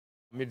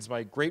It's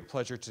my great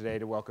pleasure today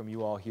to welcome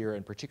you all here,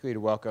 and particularly to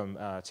welcome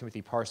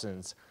Timothy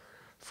Parsons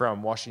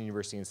from Washington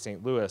University in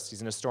St. Louis. He's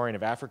an historian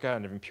of Africa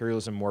and of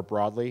imperialism more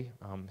broadly.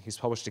 He's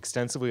published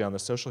extensively on the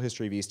social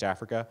history of East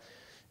Africa,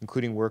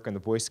 including work on the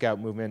Boy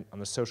Scout movement, on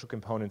the social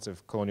components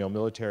of colonial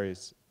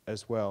militaries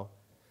as well.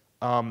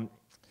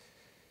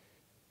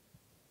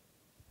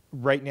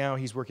 Right now,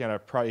 he's working on a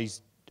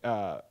project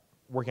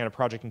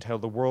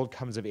entitled "The World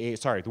Comes of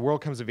Age." The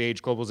World Comes of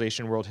Age: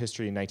 Globalization, World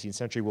History in 19th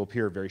Century will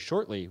appear very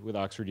shortly with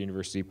Oxford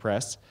University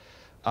Press.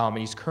 And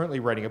he's currently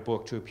writing a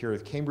book to appear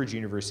with Cambridge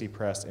University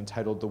Press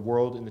entitled "The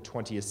World in the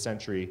 20th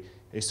Century: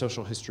 A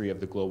Social History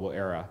of the Global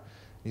Era."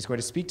 He's going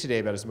to speak today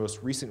about his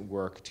most recent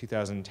work,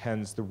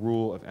 2010's "The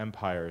Rule of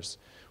Empires,"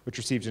 which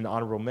received an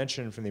honorable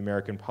mention from the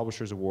American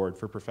Publishers Award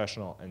for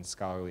Professional and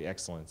Scholarly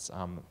Excellence.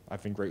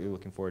 I've been greatly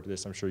looking forward to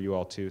this. I'm sure you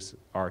all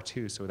are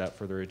too. So without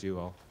further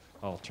ado,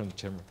 I'll turn to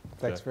Tim.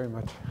 Thanks very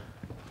much.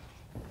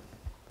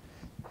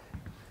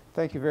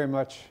 Thank you very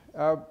much.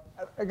 I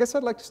guess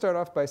I'd like to start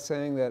off by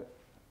saying that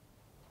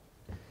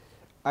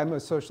I'm a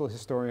social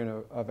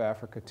historian of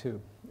Africa too.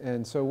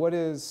 And so what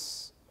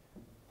is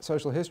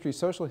social history?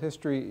 Social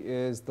history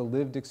is the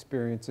lived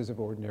experiences of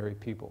ordinary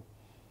people.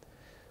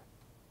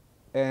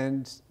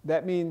 And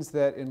that means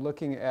that in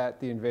looking at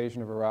the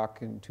invasion of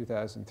Iraq in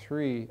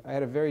 2003, I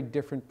had a very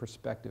different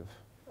perspective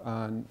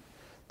on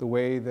the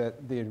way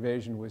that the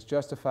invasion was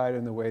justified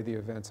and the way the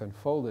events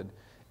unfolded.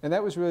 And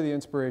that was really the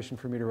inspiration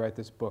for me to write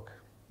this book,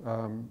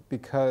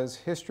 because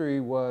history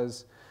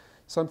was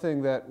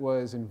something that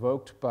was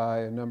invoked by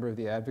a number of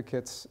the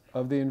advocates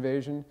of the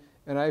invasion,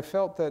 and I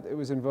felt that it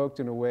was invoked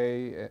in a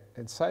way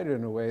and cited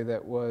in a way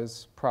that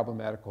was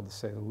problematical, to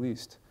say the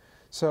least.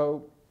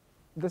 So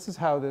this is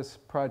how this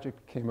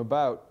project came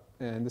about,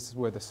 and this is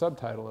where the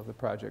subtitle of the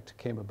project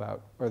came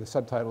about, or the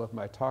subtitle of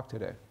my talk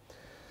today.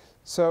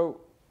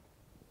 So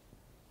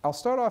I'll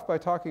start off by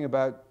talking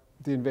about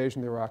the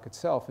invasion of Iraq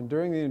itself. And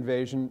during the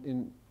invasion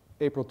in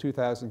April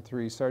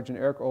 2003, Sergeant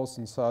Eric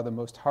Olson saw the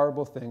most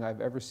horrible thing I've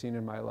ever seen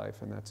in my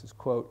life, and that's his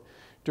quote,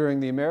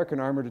 during the American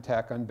armored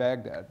attack on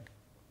Baghdad.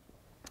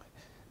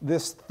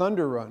 This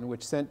thunder run,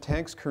 which sent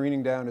tanks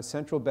careening down a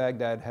central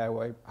Baghdad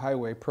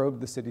highway,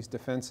 probed the city's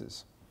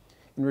defenses.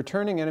 In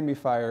returning enemy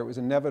fire, it was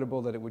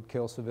inevitable that it would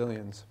kill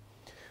civilians,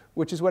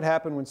 which is what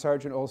happened when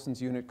Sergeant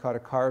Olson's unit caught a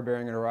car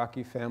bearing an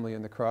Iraqi family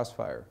in the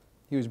crossfire.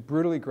 He was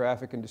brutally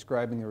graphic in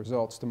describing the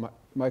results to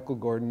Michael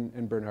Gordon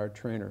and Bernard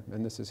Traynor,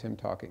 and this is him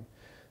talking.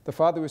 The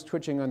father was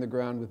twitching on the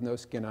ground with no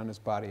skin on his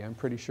body. I'm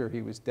pretty sure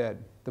he was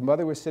dead. The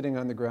mother was sitting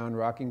on the ground,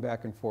 rocking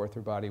back and forth.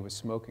 Her body was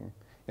smoking,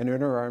 and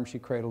in her arms she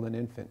cradled an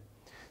infant.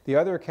 The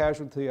other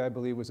casualty, I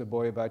believe, was a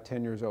boy about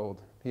 10 years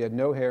old. He had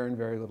no hair and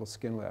very little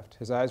skin left.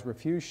 His eyes were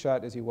fused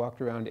shut as he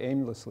walked around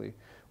aimlessly,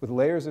 with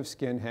layers of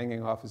skin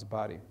hanging off his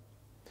body.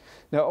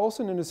 Now,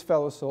 Olson and his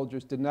fellow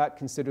soldiers did not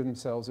consider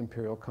themselves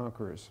imperial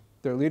conquerors.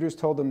 Their leaders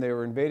told them they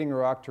were invading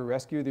Iraq to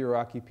rescue the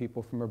Iraqi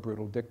people from a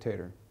brutal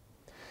dictator.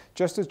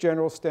 Just as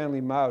General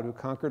Stanley Maud, who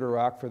conquered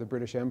Iraq for the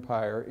British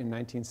Empire in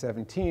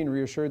 1917,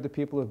 reassured the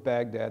people of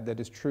Baghdad that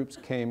his troops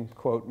came,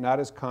 quote, not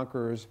as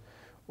conquerors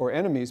or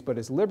enemies, but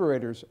as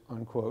liberators,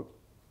 unquote,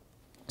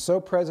 so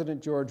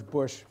President George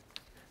Bush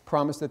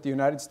promised that the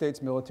United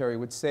States military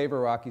would save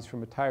Iraqis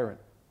from a tyrant.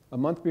 A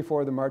month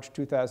before the March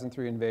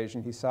 2003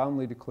 invasion, he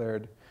solemnly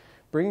declared,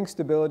 bringing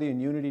stability and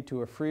unity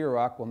to a free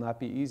Iraq will not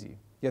be easy.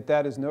 Yet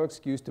that is no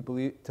excuse to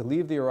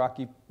leave the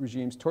Iraqi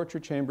regime's torture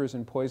chambers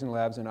and poison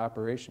labs in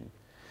operation.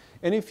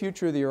 Any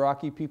future the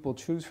Iraqi people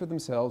choose for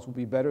themselves will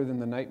be better than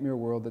the nightmare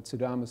world that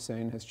Saddam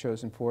Hussein has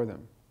chosen for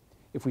them.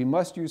 If we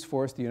must use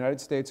force, the United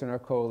States and our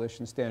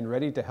coalition stand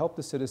ready to help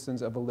the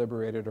citizens of a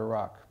liberated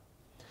Iraq.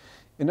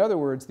 In other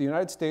words, the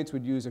United States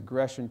would use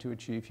aggression to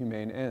achieve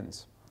humane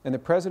ends. And the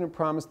president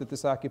promised that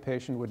this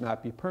occupation would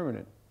not be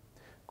permanent.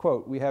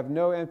 Quote, we have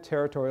no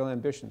territorial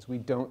ambitions. We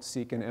don't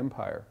seek an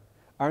empire.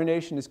 Our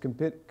nation is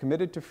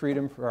committed to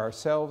freedom for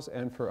ourselves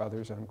and for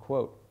others,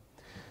 unquote.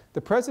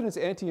 The president's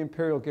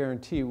anti-imperial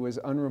guarantee was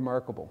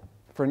unremarkable,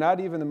 for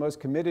not even the most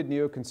committed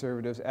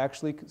neoconservatives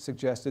actually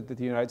suggested that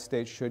the United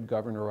States should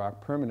govern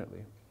Iraq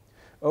permanently.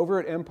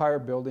 Overt empire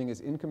building is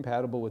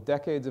incompatible with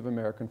decades of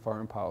American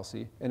foreign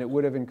policy, and it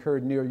would have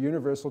incurred near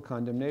universal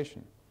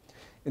condemnation.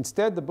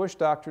 Instead, the Bush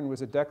Doctrine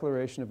was a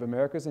declaration of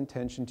America's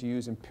intention to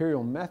use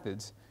imperial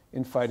methods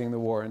in fighting the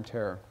war on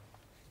terror.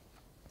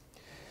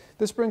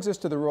 This brings us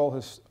to the role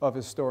of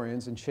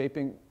historians in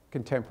shaping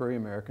contemporary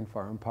American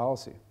foreign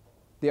policy.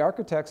 The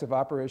architects of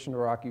Operation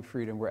Iraqi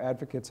Freedom were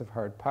advocates of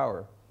hard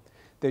power.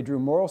 They drew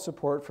moral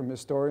support from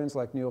historians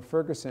like Neil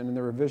Ferguson and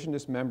the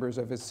revisionist members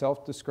of his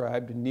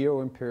self-described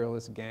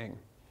neo-imperialist gang.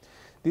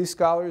 These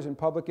scholars and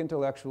public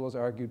intellectuals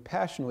argued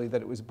passionately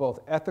that it was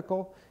both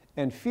ethical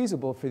and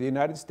feasible for the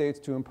United States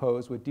to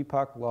impose what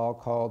Deepak Lal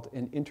called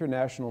an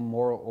international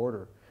moral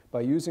order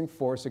by using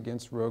force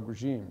against rogue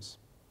regimes.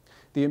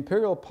 The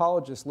imperial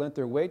apologists lent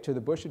their weight to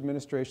the Bush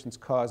administration's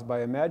cause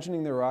by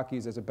imagining the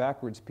Iraqis as a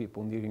backwards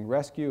people needing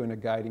rescue and a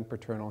guiding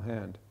paternal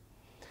hand.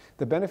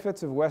 The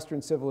benefits of Western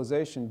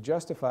civilization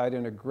justified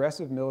an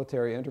aggressive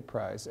military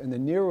enterprise, and the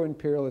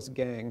neo-imperialist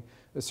gang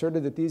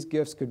asserted that these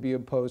gifts could be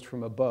imposed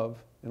from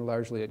above and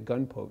largely at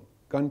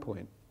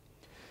gunpoint.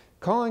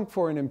 Calling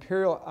for an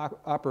imperial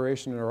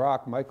operation in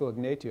Iraq, Michael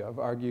Ignatieff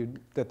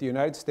argued that the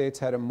United States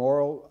had a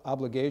moral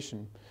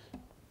obligation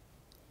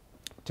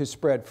to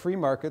spread free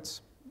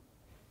markets,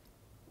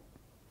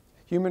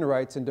 human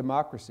rights, and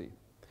democracy.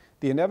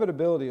 The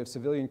inevitability of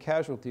civilian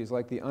casualties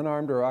like the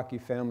unarmed Iraqi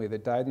family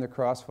that died in the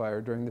crossfire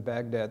during the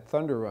Baghdad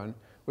Thunder Run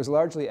was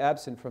largely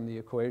absent from the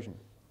equation.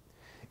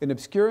 In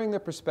obscuring the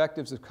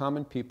perspectives of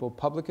common people,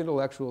 public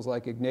intellectuals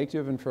like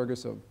Ignatieff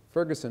and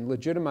Ferguson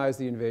legitimized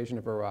the invasion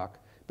of Iraq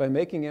by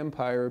making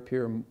empire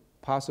appear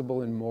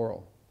possible and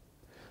moral.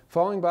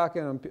 Falling back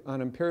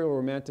on imperial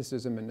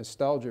romanticism and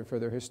nostalgia for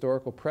their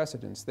historical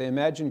precedents, they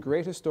imagined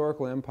great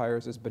historical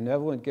empires as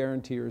benevolent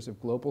guarantors of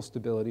global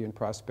stability and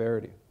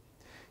prosperity.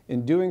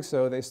 In doing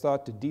so, they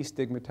sought to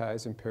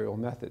destigmatize imperial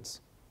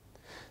methods.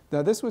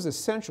 Now, this was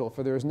essential,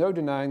 for there is no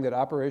denying that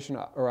Operation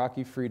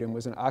Iraqi Freedom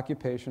was an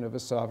occupation of a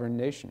sovereign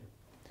nation.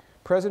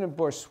 President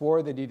Bush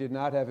swore that he did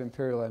not have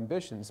imperial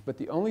ambitions, but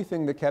the only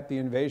thing that kept the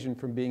invasion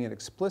from being an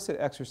explicit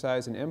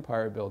exercise in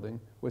empire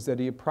building was that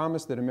he had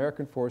promised that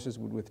American forces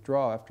would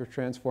withdraw after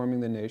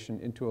transforming the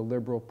nation into a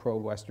liberal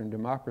pro-Western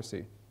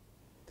democracy.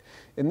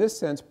 In this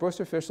sense,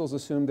 Bush officials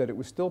assumed that it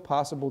was still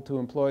possible to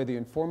employ the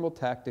informal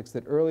tactics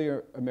that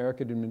earlier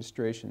American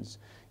administrations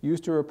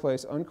used to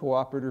replace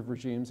uncooperative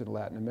regimes in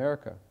Latin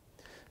America.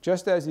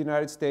 Just as the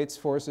United States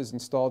forces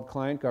installed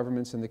client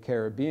governments in the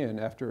Caribbean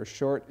after a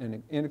short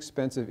and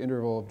inexpensive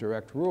interval of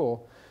direct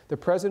rule, the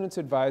president's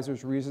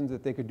advisors reasoned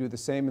that they could do the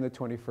same in the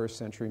 21st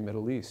century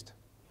Middle East.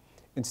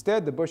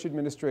 Instead, the Bush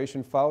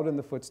administration followed in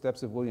the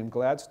footsteps of William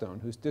Gladstone,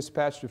 whose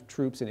dispatch of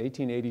troops in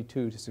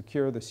 1882 to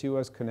secure the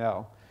Suez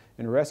Canal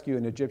and rescue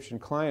an Egyptian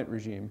client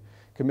regime,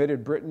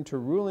 committed Britain to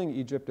ruling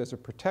Egypt as a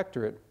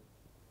protectorate.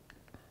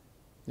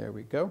 There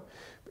we go.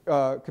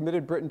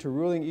 Committed Britain to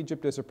ruling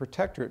Egypt as a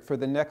protectorate for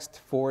the next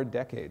 4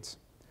 decades.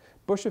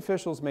 Bush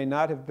officials may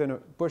not have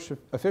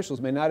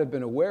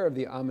been aware of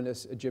the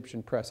ominous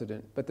Egyptian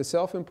precedent, but the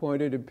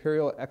self-appointed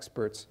imperial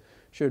experts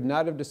should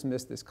not have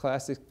dismissed this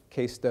classic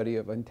case study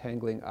of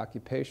untangling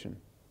occupation.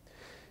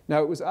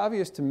 Now, it was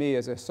obvious to me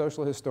as a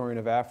social historian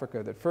of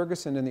Africa that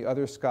Ferguson and the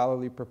other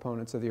scholarly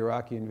proponents of the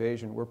Iraqi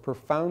invasion were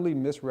profoundly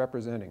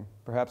misrepresenting,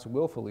 perhaps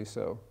willfully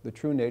so, the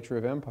true nature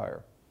of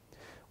empire.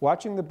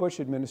 Watching the Bush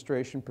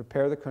administration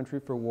prepare the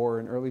country for war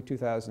in early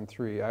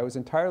 2003, I was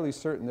entirely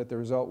certain that the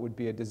result would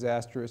be a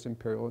disastrous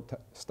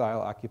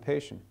imperial-style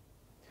occupation.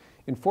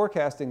 In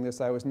forecasting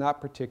this, I was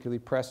not particularly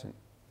prescient.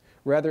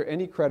 Rather,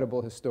 any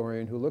credible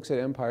historian who looks at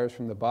empires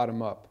from the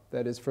bottom up,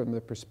 that is, from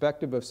the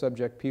perspective of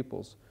subject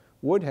peoples,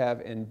 would have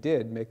and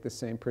did make the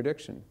same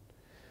prediction.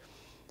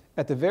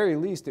 At the very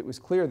least, it was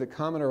clear that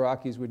common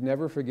Iraqis would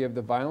never forgive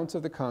the violence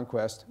of the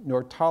conquest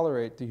nor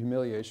tolerate the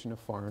humiliation of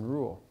foreign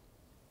rule.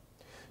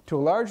 To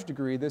a large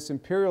degree, this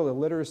imperial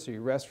illiteracy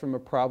rests from a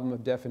problem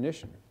of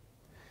definition.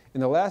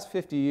 In the last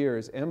 50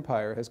 years,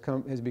 empire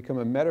has become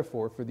a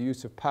metaphor for the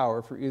use of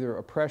power for either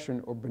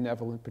oppression or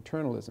benevolent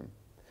paternalism.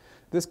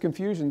 This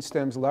confusion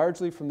stems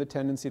largely from the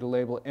tendency to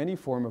label any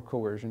form of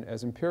coercion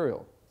as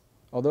imperial.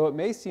 Although it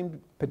may seem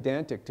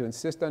pedantic to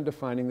insist on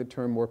defining the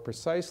term more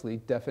precisely,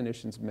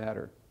 definitions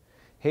matter.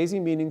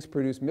 Hazy meanings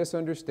produce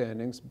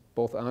misunderstandings,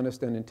 both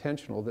honest and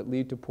intentional, that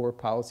lead to poor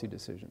policy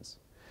decisions.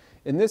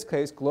 In this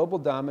case, global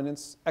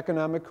dominance,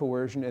 economic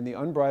coercion, and the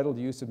unbridled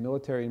use of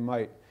military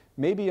might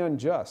may be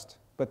unjust,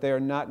 but they are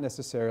not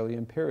necessarily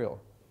imperial.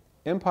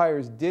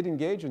 Empires did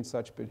engage in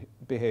such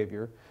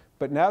behavior,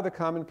 but now the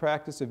common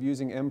practice of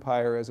using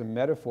empire as a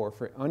metaphor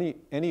for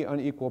any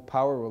unequal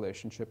power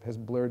relationship has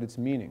blurred its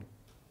meaning.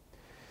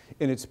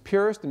 In its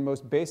purest and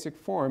most basic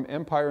form,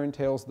 empire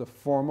entails the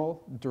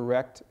formal,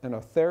 direct, and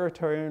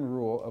authoritarian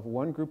rule of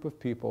one group of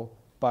people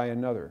by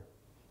another.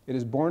 It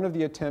is born of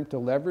the attempt to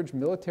leverage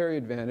military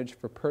advantage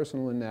for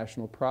personal and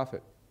national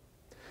profit.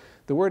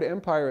 The word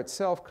empire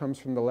itself comes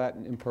from the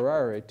Latin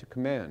imperare, to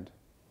command.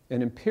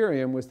 An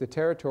imperium was the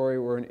territory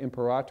where an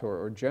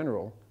imperator, or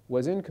general,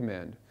 was in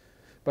command.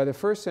 By the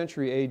 1st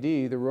century AD,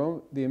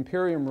 the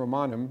Imperium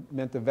Romanum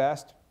meant the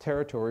vast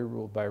territory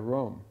ruled by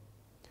Rome.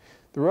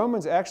 The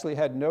Romans actually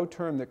had no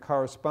term that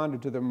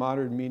corresponded to the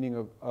modern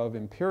meaning of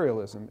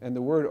imperialism, and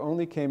the word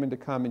only came into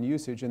common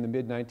usage in the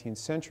mid-19th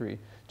century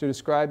to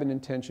describe an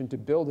intention to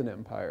build an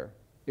empire.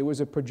 It was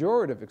a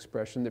pejorative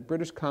expression that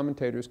British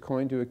commentators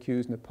coined to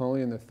accuse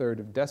Napoleon III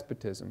of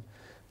despotism,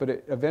 but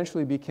it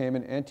eventually became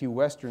an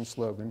anti-Western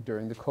slogan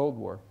during the Cold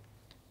War.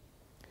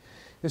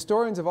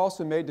 Historians have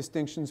also made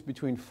distinctions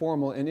between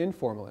formal and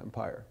informal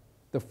empire.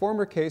 The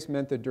former case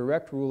meant the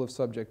direct rule of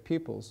subject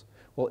peoples,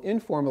 while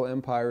informal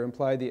empire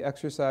implied the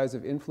exercise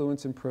of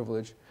influence and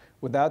privilege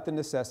without the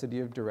necessity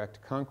of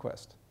direct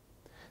conquest.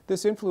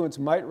 This influence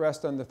might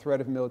rest on the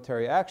threat of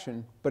military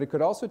action, but it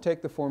could also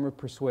take the form of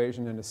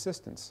persuasion and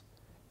assistance.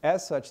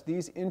 As such,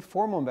 these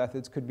informal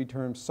methods could be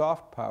termed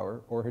soft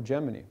power or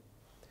hegemony.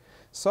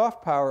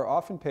 Soft power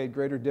often paid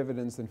greater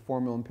dividends than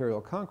formal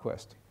imperial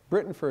conquest.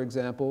 Britain, for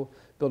example,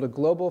 built a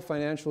global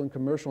financial and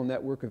commercial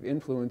network of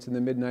influence in the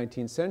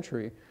mid-19th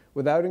century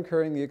without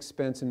incurring the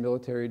expense and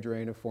military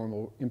drain of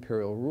formal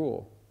imperial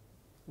rule.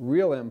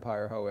 Real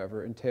empire,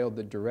 however, entailed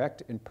the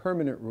direct and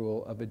permanent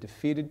rule of a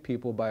defeated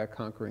people by a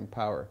conquering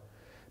power.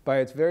 By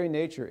its very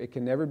nature, it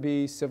can never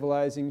be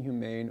civilizing,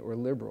 humane, or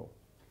liberal.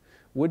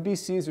 Would-be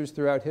Caesars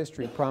throughout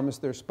history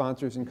promised their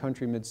sponsors and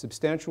countrymen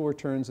substantial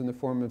returns in the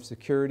form of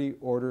security,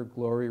 order,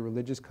 glory,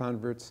 religious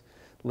converts,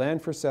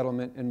 land for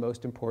settlement, and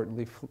most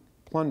importantly,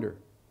 plunder.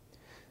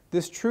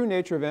 This true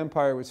nature of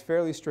empire was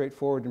fairly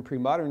straightforward in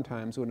pre-modern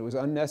times when it was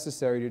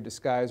unnecessary to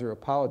disguise or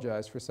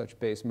apologize for such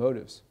base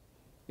motives.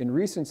 In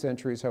recent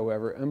centuries,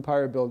 however,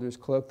 empire builders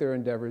cloak their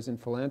endeavors in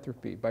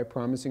philanthropy by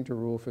promising to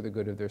rule for the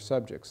good of their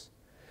subjects.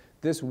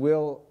 This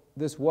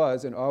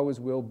was and always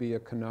will be a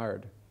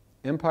canard.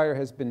 Empire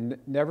has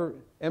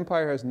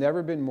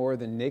never been more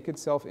than naked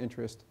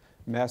self-interest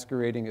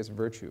masquerading as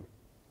virtue.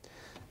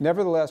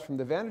 Nevertheless, from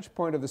the vantage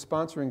point of the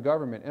sponsoring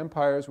government,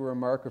 empires were a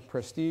mark of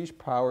prestige,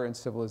 power, and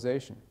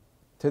civilization.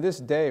 To this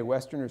day,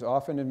 Westerners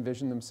often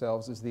envision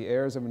themselves as the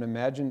heirs of an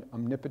imagined,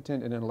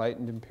 omnipotent, and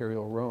enlightened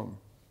imperial Rome.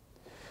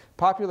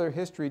 Popular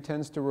history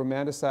tends to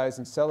romanticize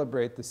and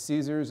celebrate the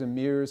Caesars,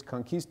 emirs,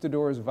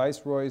 conquistadors,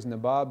 viceroys,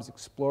 nabobs,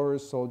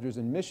 explorers, soldiers,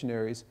 and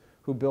missionaries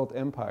who built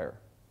empire.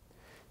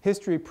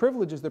 History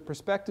privileges the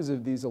perspectives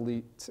of these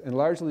elites and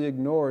largely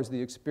ignores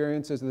the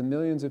experiences of the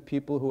millions of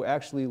people who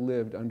actually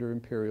lived under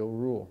imperial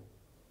rule.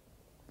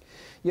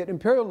 Yet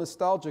imperial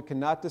nostalgia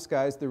cannot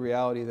disguise the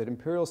reality that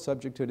imperial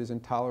subjecthood is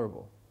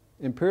intolerable.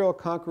 Imperial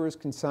conquerors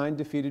consigned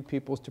defeated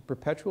peoples to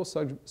perpetual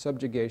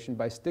subjugation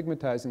by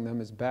stigmatizing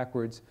them as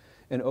backwards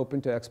and open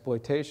to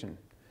exploitation.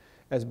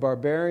 As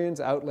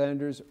barbarians,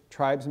 outlanders,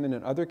 tribesmen,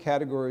 and other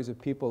categories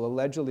of people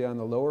allegedly on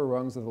the lower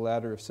rungs of the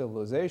ladder of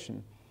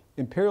civilization,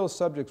 imperial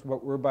subjects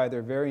were by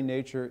their very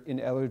nature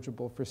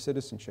ineligible for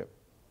citizenship.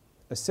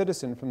 A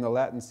citizen, from the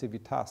Latin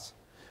civitas,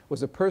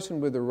 was a person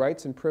with the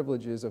rights and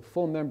privileges of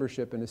full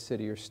membership in a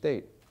city or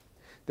state.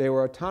 They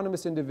were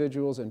autonomous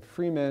individuals and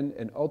free men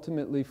and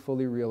ultimately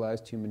fully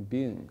realized human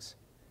beings.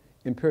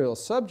 Imperial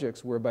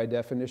subjects were by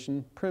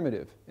definition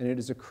primitive, and it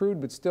is a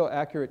crude but still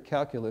accurate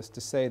calculus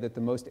to say that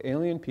the most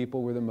alien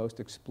people were the most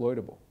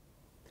exploitable.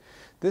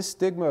 This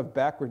stigma of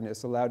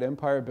backwardness allowed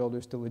empire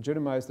builders to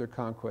legitimize their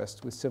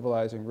conquests with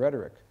civilizing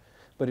rhetoric.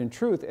 But in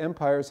truth,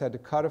 empires had to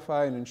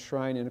codify and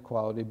enshrine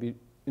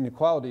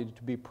inequality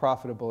to be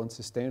profitable and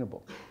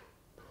sustainable.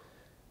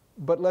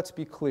 But let's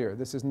be clear,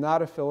 this is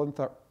not a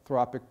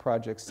philanthropic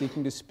project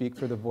seeking to speak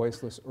for the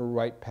voiceless or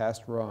right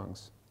past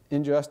wrongs.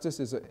 Injustice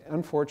is an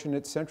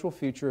unfortunate central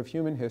feature of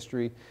human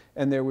history,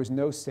 and there was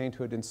no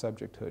sainthood in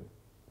subjecthood.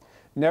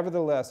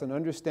 Nevertheless, an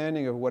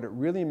understanding of what it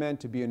really meant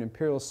to be an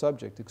imperial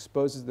subject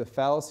exposes the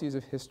fallacies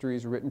of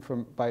histories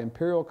written by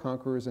imperial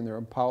conquerors and their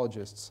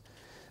apologists,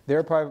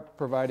 thereby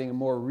providing a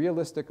more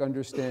realistic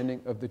understanding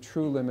of the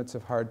true limits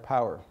of hard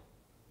power.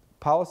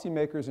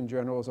 Policymakers and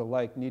generals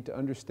alike need to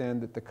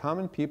understand that the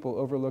common people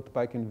overlooked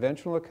by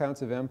conventional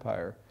accounts of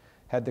empire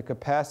had the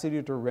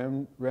capacity to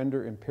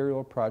render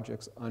imperial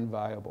projects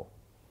unviable.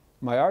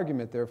 My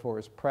argument, therefore,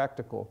 is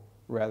practical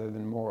rather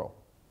than moral.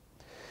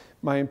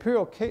 My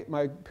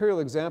imperial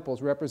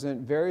examples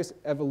represent various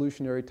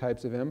evolutionary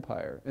types of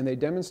empire, and they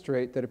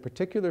demonstrate that a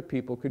particular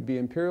people could be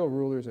imperial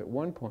rulers at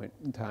one point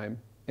in time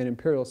and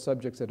imperial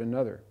subjects at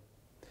another.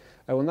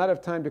 I will not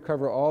have time to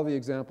cover all the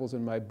examples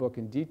in my book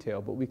in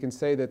detail, but we can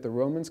say that the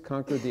Romans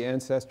conquered the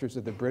ancestors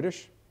of the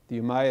British, the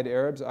Umayyad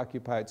Arabs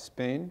occupied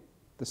Spain,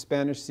 the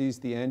Spanish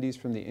seized the Andes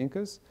from the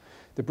Incas,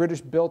 the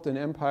British built an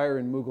empire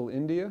in Mughal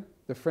India,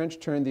 the French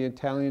turned the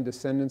Italian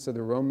descendants of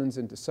the Romans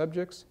into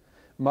subjects,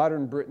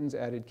 modern Britons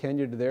added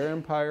Kenya to their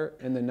empire,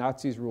 and the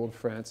Nazis ruled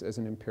France as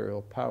an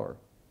imperial power.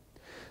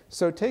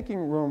 So taking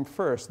Rome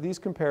first, these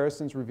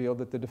comparisons reveal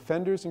that the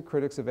defenders and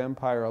critics of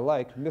empire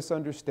alike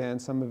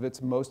misunderstand some of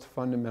its most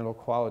fundamental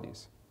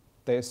qualities.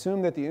 They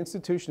assume that the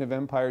institution of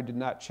empire did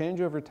not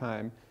change over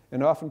time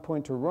and often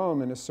point to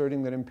Rome in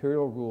asserting that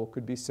imperial rule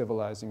could be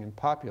civilizing and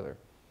popular.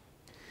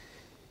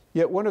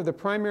 Yet one of the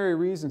primary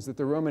reasons that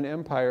the Roman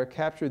Empire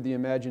captured the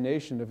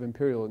imagination of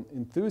imperial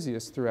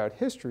enthusiasts throughout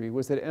history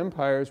was that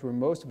empires were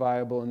most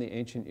viable in the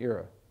ancient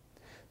era.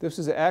 This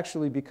was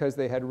actually because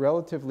they had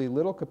relatively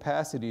little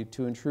capacity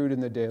to intrude in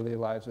the daily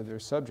lives of their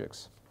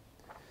subjects.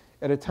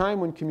 At a time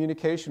when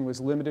communication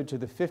was limited to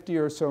the 50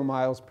 or so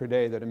miles per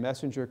day that a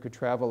messenger could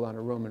travel on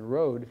a Roman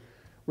road,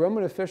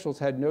 Roman officials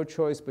had no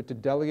choice but to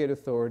delegate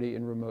authority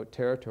in remote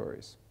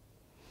territories.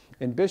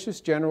 Ambitious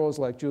generals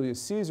like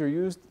Julius Caesar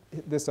used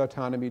this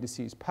autonomy to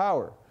seize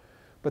power,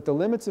 but the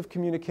limits of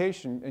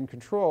communication and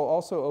control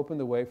also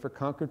opened the way for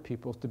conquered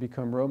peoples to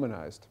become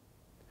Romanized.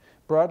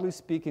 Broadly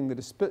speaking,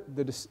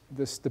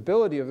 the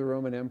stability of the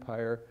Roman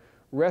Empire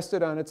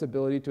rested on its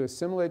ability to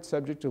assimilate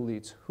subject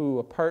elites who,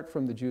 apart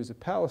from the Jews of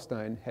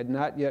Palestine, did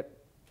not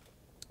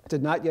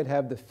yet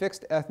have the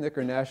fixed ethnic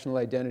or national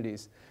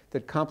identities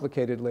that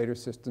complicated later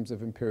systems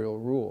of imperial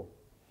rule.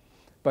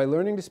 By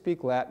learning to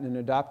speak Latin and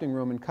adopting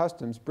Roman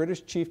customs,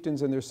 British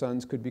chieftains and their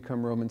sons could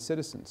become Roman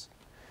citizens.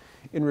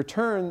 In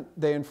return,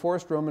 they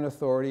enforced Roman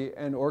authority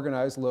and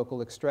organized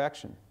local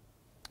extraction.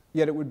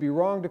 Yet it would be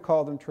wrong to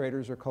call them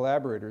traders or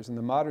collaborators in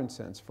the modern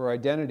sense, for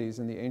identities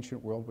in the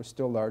ancient world were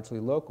still largely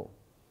local.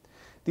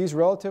 These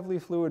relatively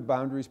fluid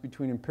boundaries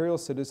between imperial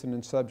citizen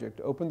and subject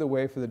opened the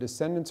way for the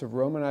descendants of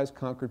Romanized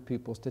conquered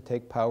peoples to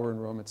take power in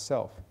Rome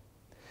itself.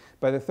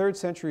 By the 3rd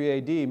century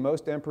AD,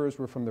 most emperors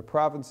were from the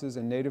provinces,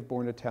 and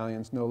native-born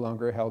Italians no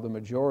longer held a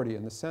majority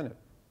in the Senate.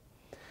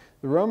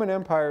 The Roman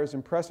Empire's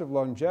impressive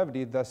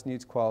longevity thus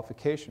needs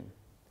qualification.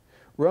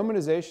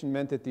 Romanization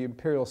meant that the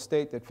imperial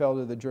state that fell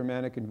to the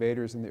Germanic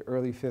invaders in the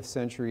early 5th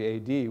century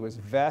AD was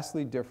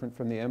vastly different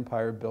from the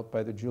empire built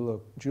by the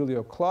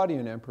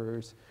Julio-Claudian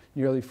emperors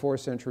nearly 4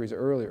 centuries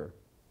earlier.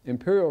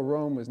 Imperial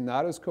Rome was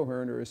not as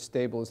coherent or as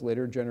stable as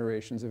later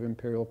generations of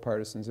imperial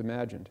partisans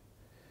imagined.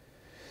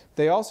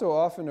 They also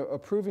often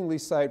approvingly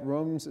cite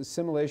Rome's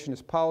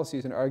assimilationist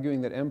policies in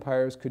arguing that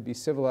empires could be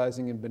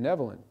civilizing and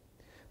benevolent.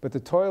 But the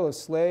toil of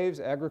slaves,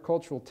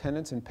 agricultural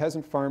tenants, and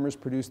peasant farmers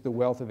produced the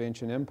wealth of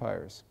ancient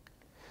empires.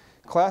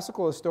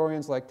 Classical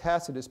historians like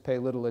Tacitus pay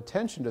little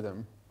attention to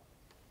them,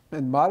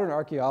 and modern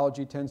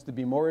archaeology tends to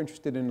be more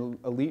interested in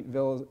elite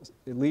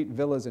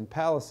villas and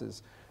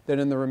palaces than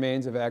in the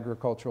remains of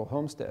agricultural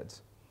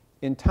homesteads.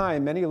 In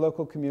time, many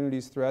local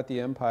communities throughout the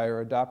empire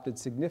adopted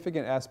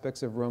significant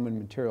aspects of Roman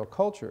material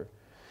culture,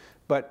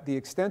 but the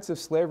extensive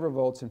slave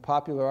revolts and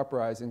popular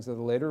uprisings of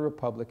the later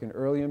Republic and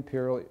early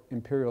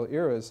imperial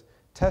eras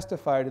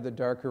testify to the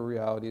darker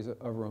realities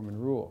of Roman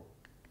rule.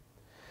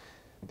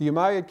 The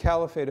Umayyad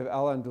Caliphate of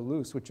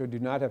Al-Andalus, which I do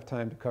not have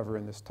time to cover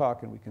in this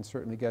talk, and we can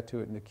certainly get to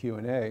it in the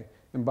Q&A,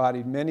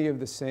 embodied many of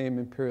the same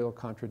imperial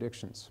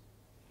contradictions.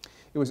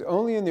 It was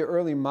only in the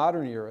early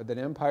modern era that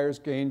empires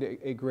gained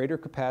a greater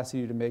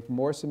capacity to make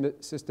more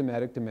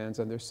systematic demands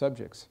on their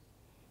subjects.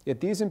 Yet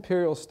these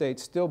imperial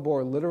states still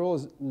bore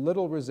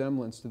little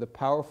resemblance to the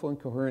powerful and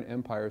coherent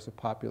empires of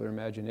popular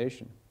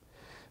imagination.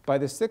 By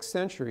the 6th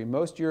century,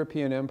 most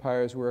European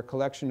empires were a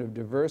collection of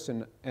diverse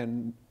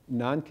and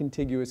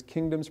non-contiguous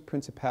kingdoms,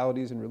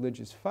 principalities, and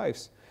religious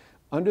fiefs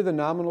under the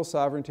nominal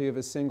sovereignty of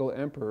a single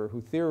emperor who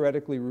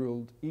theoretically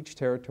ruled each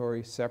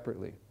territory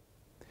separately.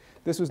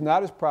 This was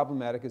not as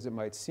problematic as it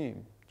might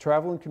seem.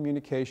 Travel and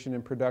communication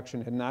and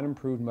production had not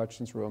improved much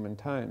since Roman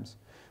times,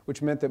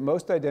 which meant that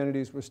most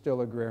identities were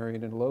still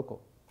agrarian and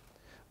local.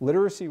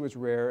 Literacy was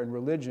rare, and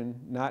religion,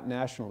 not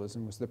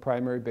nationalism, was the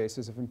primary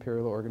basis of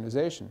imperial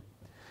organization.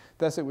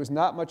 Thus, it was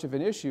not much of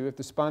an issue if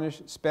the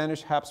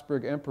Spanish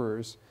Habsburg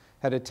emperors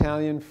had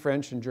Italian,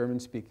 French, and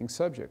German-speaking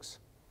subjects.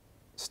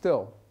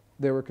 Still,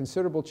 there were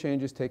considerable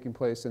changes taking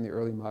place in the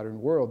early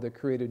modern world that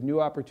created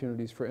new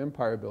opportunities for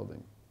empire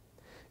building.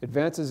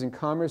 Advances in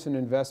commerce and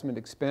investment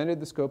expanded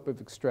the scope of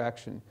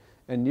extraction,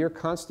 and near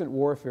constant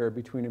warfare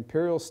between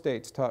imperial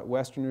states taught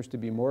Westerners to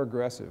be more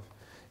aggressive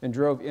and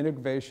drove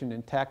innovation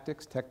in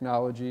tactics,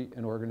 technology,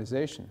 and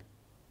organization.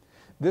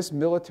 This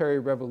military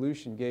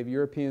revolution gave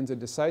Europeans a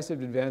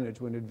decisive advantage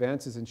when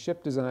advances in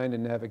ship design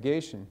and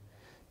navigation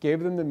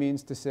gave them the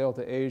means to sail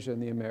to Asia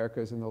and the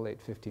Americas in the late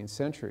 15th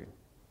century.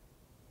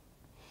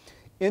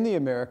 In the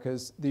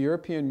Americas, the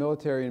European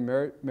military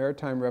and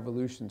maritime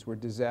revolutions were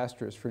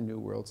disastrous for New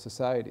World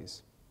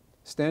societies.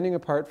 Standing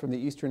apart from the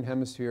Eastern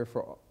Hemisphere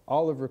for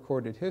all of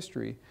recorded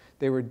history,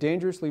 they were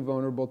dangerously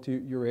vulnerable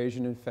to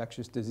Eurasian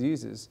infectious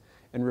diseases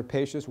and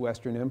rapacious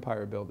Western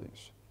empire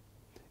builders.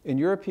 In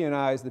European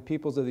eyes, the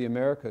peoples of the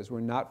Americas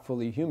were not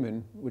fully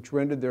human, which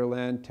rendered their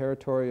land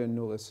territoria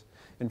nullis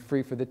and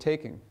free for the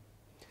taking.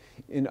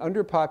 In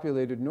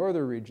underpopulated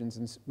northern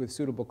regions with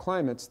suitable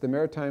climates, the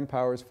maritime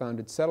powers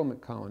founded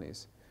settlement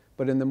colonies.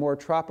 But in the more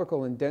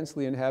tropical and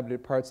densely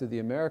inhabited parts of the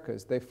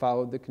Americas, they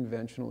followed the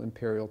conventional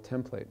imperial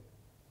template.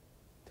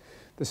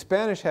 The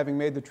Spanish, having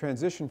made the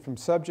transition from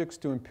subjects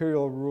to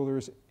imperial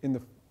rulers in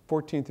the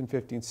 14th and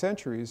 15th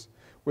centuries,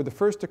 were the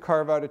first to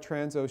carve out a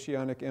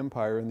transoceanic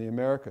empire in the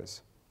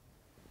Americas.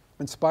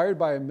 Inspired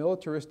by a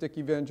militaristic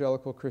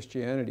evangelical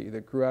Christianity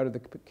that grew out of the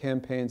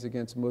campaigns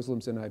against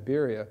Muslims in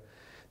Iberia,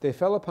 they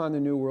fell upon the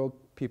New World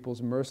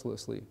peoples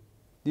mercilessly.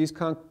 These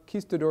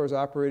conquistadors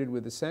operated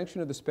with the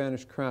sanction of the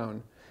Spanish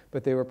crown,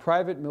 but they were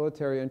private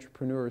military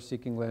entrepreneurs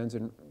seeking lands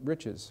and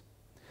riches.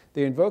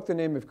 They invoked the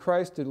name of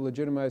Christ to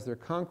legitimize their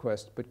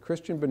conquest, but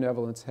Christian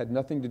benevolence had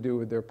nothing to do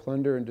with their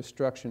plunder and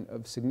destruction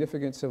of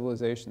significant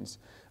civilizations,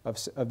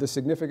 of the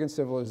significant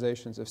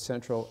civilizations of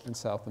Central and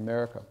South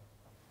America.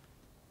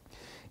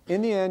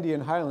 In the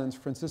Andean highlands,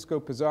 Francisco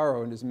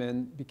Pizarro and his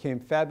men became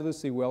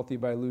fabulously wealthy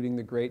by looting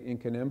the great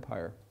Incan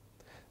Empire.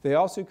 They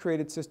also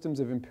created systems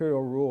of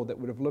imperial rule that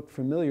would have looked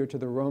familiar to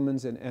the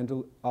Romans and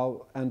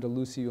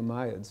Al-Andalusi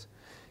Umayyads.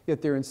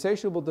 Yet their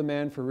insatiable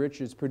demand for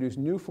riches produced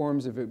new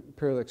forms of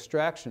imperial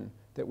extraction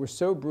that were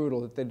so brutal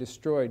that they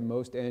destroyed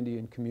most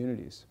Andean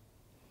communities.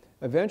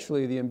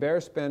 Eventually, the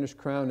embarrassed Spanish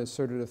crown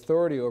asserted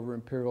authority over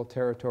imperial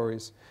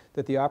territories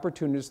that the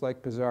opportunists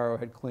like Pizarro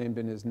had claimed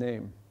in its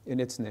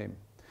name.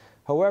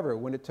 However,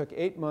 when it took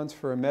 8 months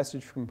for a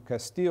message from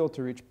Castile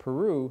to reach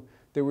Peru,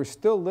 there was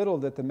still little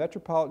that the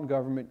metropolitan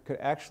government could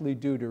actually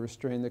do to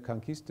restrain the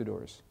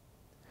conquistadors.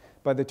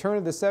 By the turn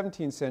of the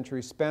 17th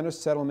century, Spanish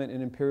settlement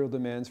and imperial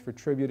demands for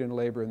tribute and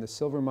labor in the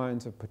silver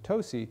mines of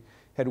Potosi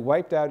had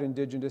wiped out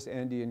indigenous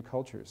Andean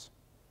cultures.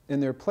 In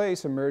their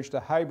place emerged a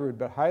hybrid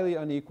but highly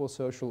unequal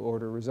social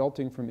order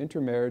resulting from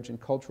intermarriage and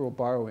cultural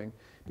borrowing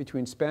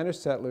between Spanish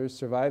settlers,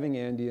 surviving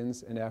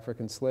Andeans, and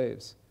African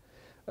slaves.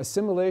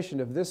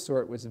 Assimilation of this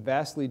sort was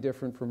vastly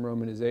different from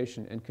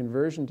Romanization and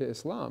conversion to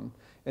Islam,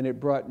 and it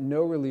brought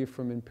no relief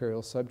from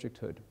imperial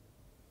subjecthood.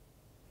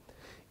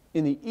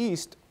 In the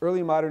East,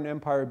 early modern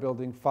empire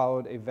building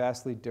followed a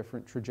vastly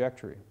different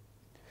trajectory,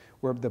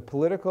 where the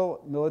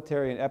political,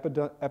 military, and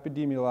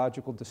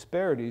epidemiological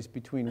disparities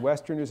between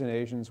Westerners and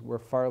Asians were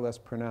far less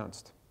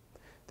pronounced.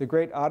 The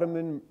great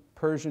Ottoman,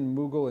 Persian,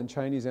 Mughal, and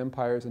Chinese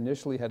empires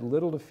initially had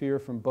little to fear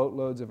from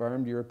boatloads of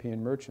armed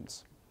European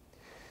merchants.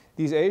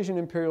 These Asian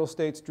imperial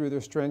states drew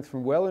their strength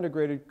from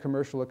well-integrated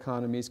commercial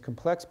economies,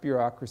 complex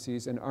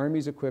bureaucracies, and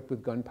armies equipped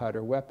with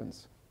gunpowder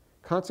weapons.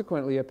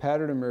 Consequently, a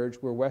pattern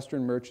emerged where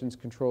Western merchants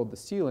controlled the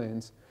sea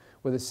lanes,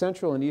 where the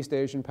Central and East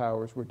Asian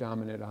powers were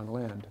dominant on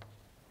land.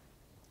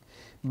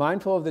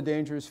 Mindful of the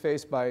dangers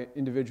faced by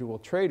individual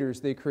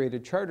traders, they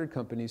created chartered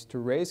companies to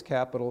raise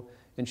capital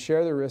and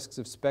share the risks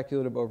of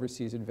speculative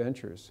overseas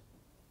adventures.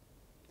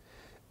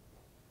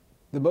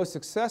 The most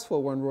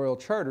successful were royal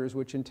charters,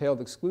 which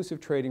entailed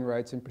exclusive trading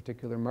rights in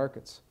particular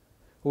markets.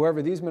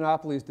 However, these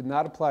monopolies did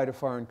not apply to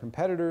foreign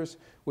competitors,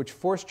 which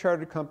forced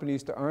chartered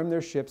companies to arm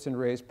their ships and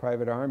raise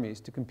private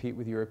armies to compete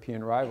with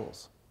European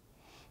rivals.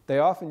 They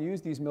often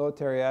used these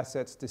military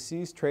assets to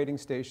seize trading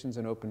stations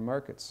and open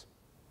markets.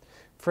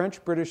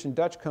 French, British, and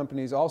Dutch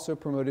companies also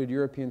promoted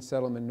European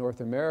settlement in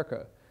North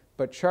America,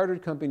 but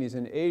chartered companies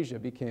in Asia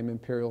became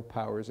imperial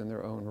powers in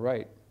their own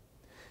right.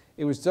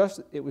 It was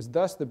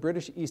thus the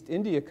British East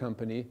India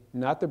Company,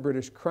 not the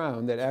British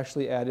Crown, that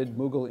actually added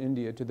Mughal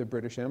India to the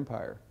British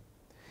Empire.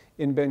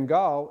 In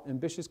Bengal,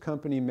 ambitious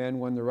company men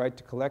won the right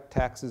to collect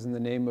taxes in the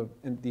name of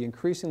the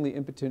increasingly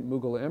impotent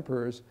Mughal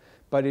emperors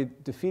by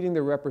defeating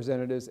their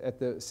representatives at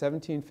the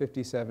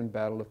 1757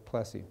 Battle of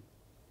Plessis.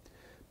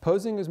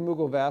 Posing as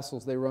Mughal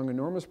vassals, they wrung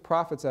enormous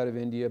profits out of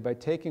India by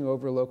taking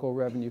over local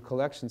revenue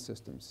collection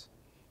systems.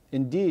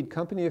 Indeed,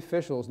 company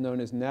officials known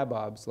as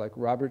nabobs, like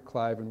Robert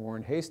Clive and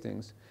Warren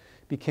Hastings,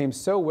 became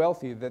so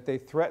wealthy that they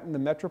threatened the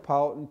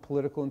metropolitan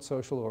political and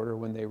social order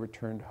when they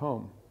returned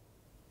home.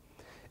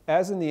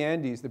 As in the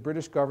Andes, the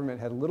British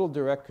government had little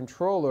direct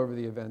control over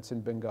the events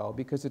in Bengal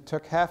because it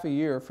took half a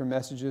year for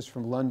messages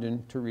from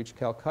London to reach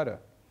Calcutta.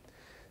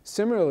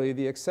 Similarly,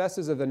 the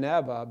excesses of the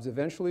nabobs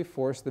eventually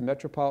forced the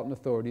metropolitan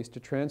authorities to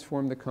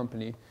transform the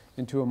company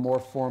into a more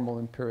formal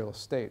imperial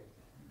state.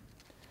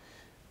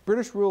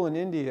 British rule in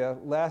India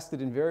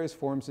lasted in various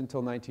forms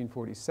until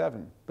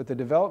 1947, but the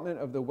development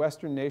of the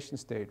Western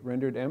nation-state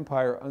rendered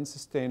empire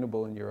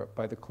unsustainable in Europe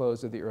by the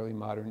close of the early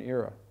modern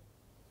era.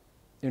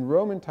 In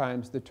Roman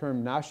times, the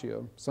term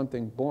natio,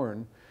 something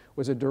born,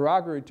 was a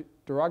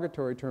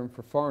derogatory term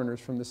for foreigners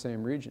from the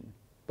same region.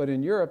 But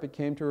in Europe, it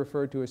came to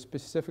refer to a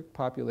specific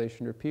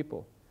population or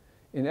people.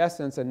 In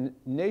essence, a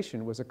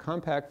nation was a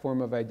compact form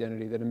of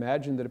identity that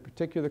imagined that a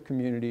particular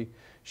community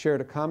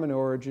shared a common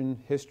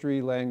origin,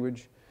 history,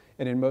 language,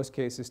 and in most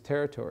cases,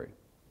 territory.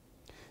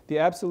 The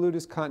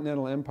absolutist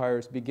continental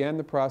empires began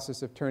the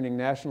process of turning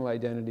national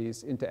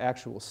identities into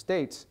actual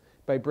states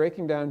by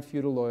breaking down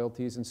feudal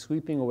loyalties and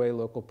sweeping away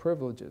local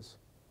privileges.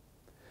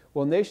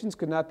 While nations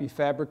could not be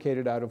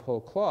fabricated out of whole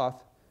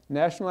cloth,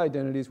 national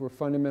identities were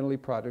fundamentally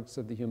products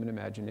of the human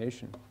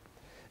imagination.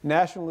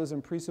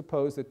 Nationalism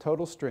presupposed that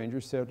total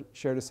strangers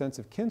shared a sense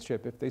of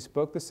kinship if they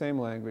spoke the same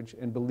language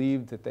and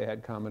believed that they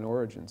had common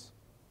origins.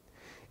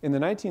 In the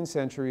 19th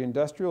century,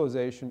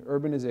 industrialization,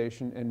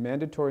 urbanization, and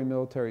mandatory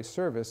military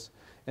service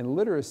and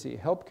literacy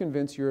helped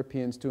convince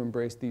Europeans to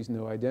embrace these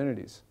new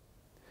identities.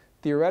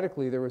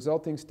 Theoretically, the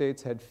resulting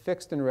states had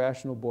fixed and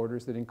rational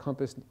borders that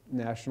encompassed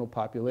national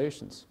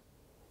populations.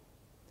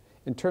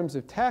 In terms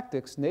of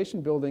tactics,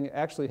 nation building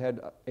actually had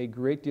a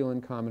great deal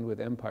in common with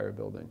empire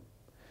building.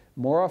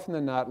 More often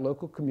than not,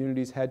 local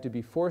communities had to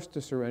be forced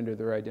to surrender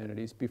their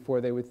identities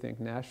before they would think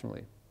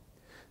nationally.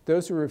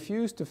 Those who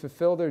refused to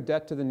fulfill their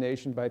debt to the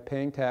nation by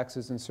paying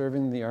taxes and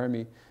serving in the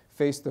army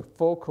faced the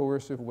full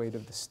coercive weight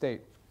of the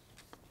state.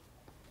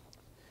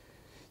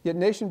 Yet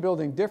nation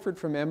building differed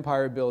from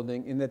empire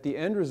building in that the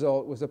end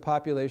result was a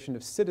population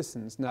of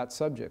citizens, not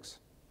subjects.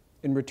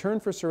 In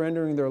return for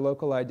surrendering their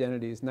local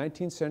identities,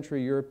 19th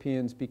century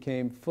Europeans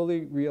became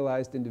fully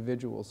realized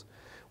individuals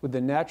with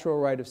the natural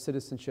right of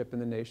citizenship in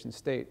the nation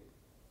state.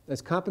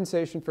 As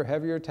compensation for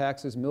heavier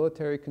taxes,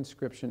 military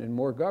conscription, and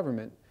more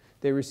government,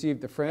 they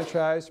received the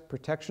franchise,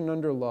 protection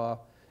under law,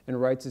 and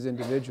rights as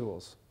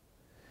individuals.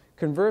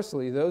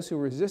 Conversely, those who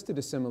resisted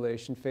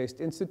assimilation faced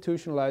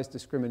institutionalized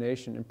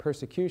discrimination and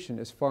persecution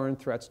as foreign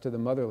threats to the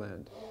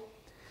motherland.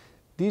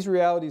 These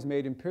realities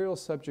made imperial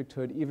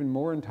subjecthood even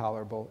more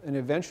intolerable and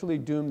eventually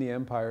doomed the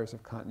empires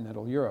of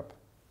continental Europe.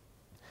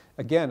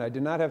 Again, I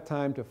did not have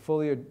time to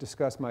fully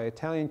discuss my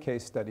Italian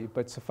case study,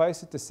 but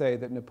suffice it to say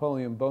that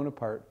Napoleon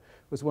Bonaparte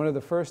was one of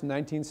the first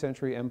 19th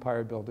century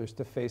empire builders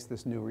to face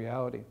this new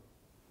reality.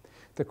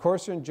 The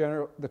Corsican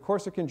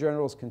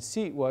general's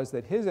conceit was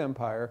that his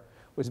empire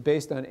was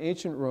based on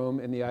ancient Rome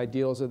and the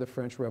ideals of the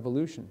French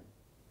Revolution.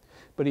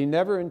 But he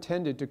never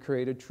intended to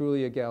create a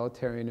truly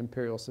egalitarian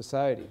imperial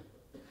society.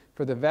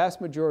 For the vast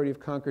majority of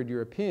conquered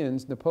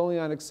Europeans,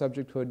 Napoleonic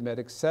subjecthood met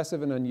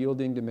excessive and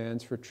unyielding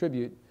demands for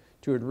tribute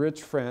to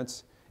enrich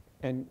France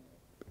and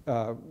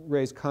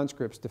raise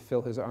conscripts to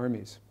fill his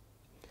armies.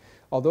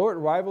 Although it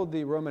rivaled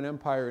the Roman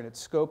Empire in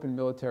its scope and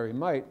military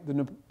might, the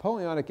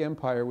Napoleonic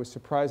Empire was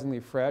surprisingly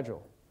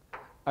fragile.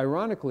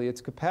 Ironically,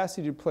 its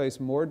capacity to place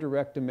more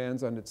direct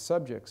demands on its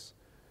subjects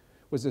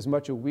was as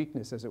much a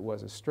weakness as it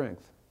was a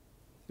strength.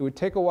 It would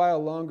take a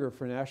while longer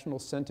for national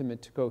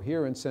sentiment to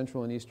cohere in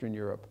Central and Eastern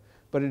Europe,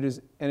 but it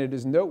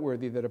is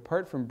noteworthy that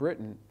apart from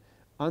Britain,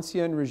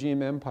 Ancien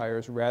regime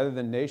empires rather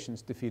than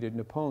nations defeated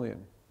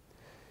Napoleon.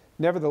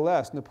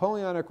 Nevertheless,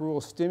 Napoleonic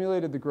rule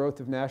stimulated the growth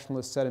of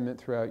nationalist sentiment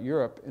throughout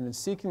Europe, and in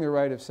seeking the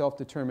right of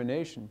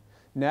self-determination,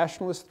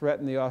 nationalists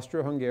threatened the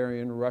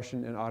Austro-Hungarian,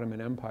 Russian, and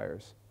Ottoman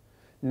empires.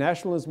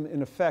 Nationalism,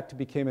 in effect,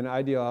 became an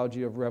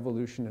ideology of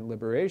revolution and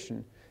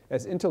liberation,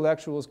 as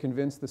intellectuals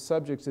convinced the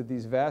subjects of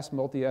these vast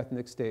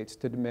multi-ethnic states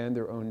to demand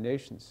their own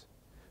nations.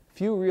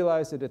 Few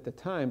realized it at the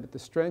time, but the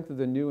strength of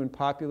these new and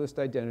populist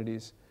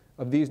identities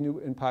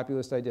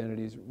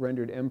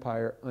rendered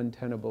empire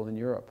untenable in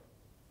Europe.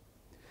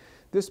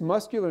 This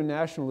muscular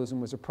nationalism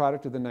was a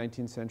product of the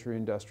 19th century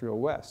industrial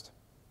West.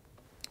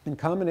 In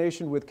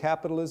combination with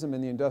capitalism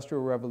and the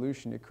Industrial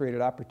Revolution, it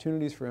created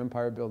opportunities for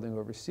empire building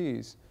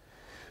overseas,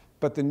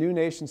 but the new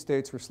nation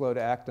states were slow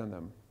to act on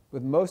them.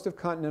 With most of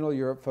continental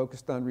Europe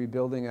focused on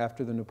rebuilding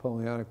after the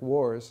Napoleonic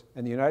Wars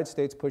and the United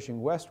States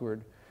pushing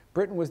westward,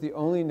 Britain was the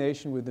only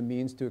nation with the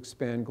means to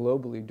expand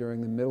globally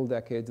during the middle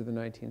decades of the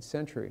 19th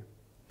century.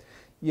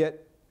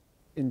 Yet,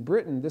 in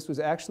Britain, this was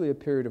actually a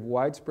period of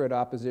widespread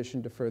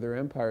opposition to further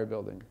empire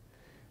building.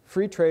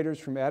 Free traders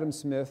from Adam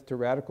Smith to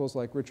radicals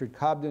like Richard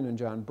Cobden and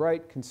John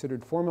Bright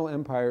considered formal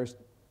empires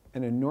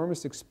an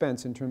enormous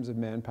expense in terms of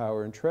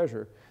manpower and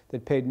treasure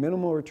that paid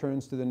minimal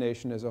returns to the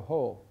nation as a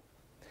whole.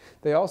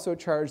 They also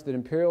charged that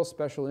imperial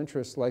special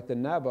interests like the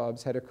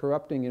Nabobs had a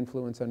corrupting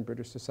influence on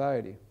British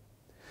society.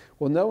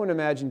 While no one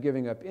imagined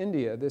giving up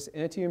India, this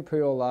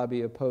anti-imperial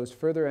lobby opposed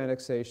further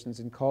annexations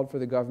and called for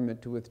the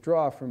government to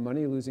withdraw from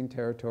money-losing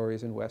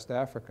territories in West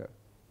Africa.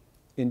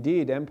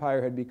 Indeed,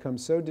 empire had become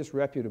so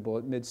disreputable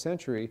at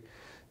mid-century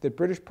that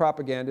British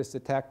propagandists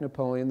attacked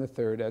Napoleon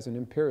III as an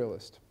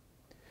imperialist.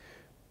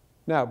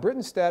 Now,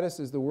 Britain's status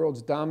as the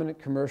world's dominant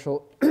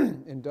commercial,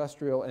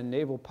 industrial, and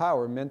naval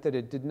power meant that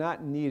it did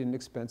not need an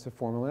expensive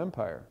formal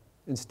empire.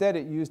 Instead,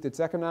 it used its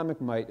economic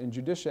might and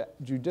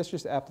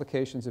judicious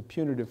applications of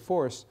punitive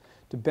force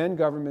to bend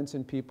governments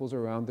and peoples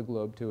around the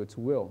globe to its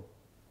will.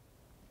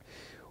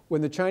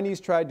 When the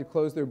Chinese tried to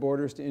close their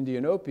borders to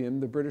Indian opium,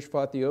 the British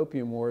fought the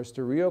Opium Wars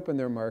to reopen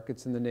their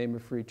markets in the name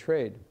of free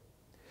trade.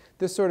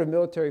 This sort of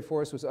military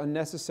force was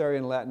unnecessary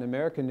in Latin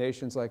American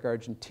nations like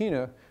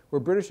Argentina, where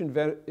British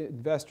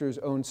investors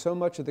owned so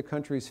much of the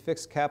country's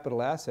fixed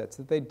capital assets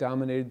that they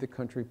dominated the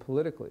country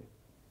politically.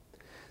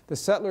 The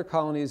settler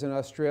colonies in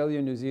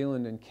Australia, New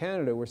Zealand, and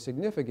Canada were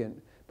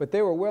significant, but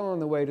they were well on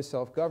the way to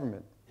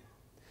self-government.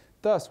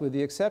 Thus, with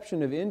the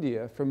exception of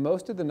India, for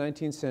most of the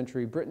 19th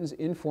century, Britain's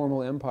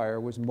informal empire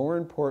was more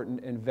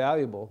important and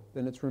valuable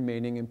than its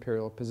remaining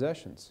imperial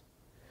possessions.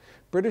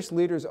 British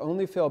leaders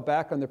only fell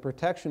back on the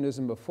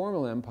protectionism of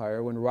formal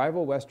empire when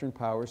rival Western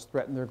powers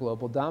threatened their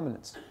global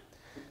dominance.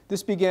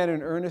 This began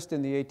in earnest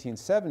in the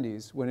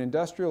 1870s when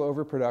industrial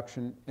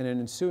overproduction and an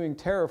ensuing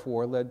tariff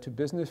war led to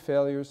business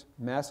failures,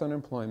 mass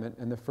unemployment,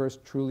 and the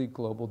first truly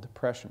global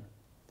depression.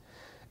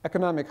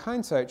 Economic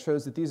hindsight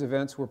shows that these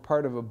events were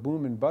part of a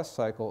boom and bust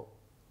cycle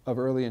of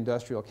early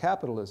industrial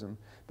capitalism,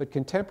 but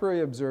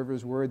contemporary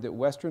observers worried that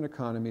Western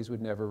economies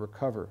would never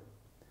recover.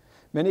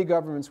 Many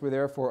governments were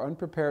therefore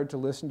unprepared to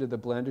listen to the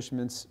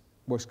blandishments,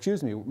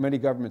 many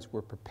governments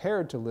were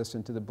prepared to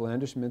listen to the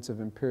blandishments of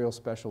imperial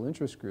special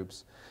interest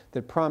groups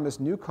that promised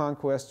new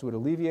conquests would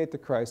alleviate the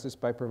crisis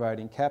by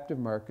providing captive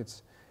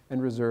markets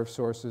and reserve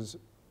sources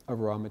of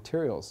raw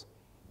materials.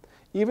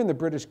 Even the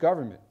British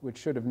government, which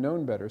should have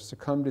known better,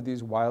 succumbed to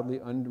these wildly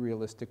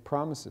unrealistic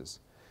promises.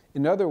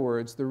 In other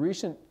words, the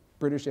recent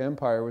British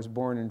Empire was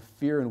born in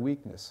fear and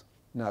weakness,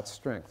 not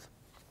strength.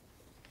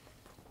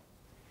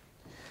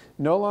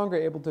 No longer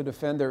able to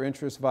defend their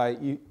interests via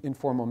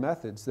informal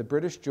methods, the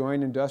British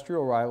joined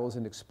industrial rivals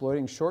in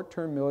exploiting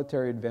short-term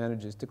military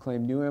advantages to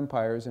claim new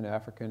empires in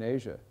Africa and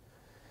Asia.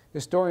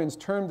 Historians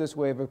termed this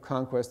wave of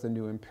conquest the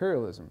New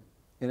Imperialism.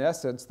 In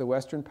essence, the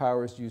Western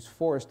powers used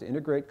force to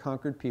integrate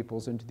conquered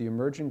peoples into the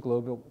emerging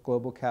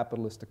global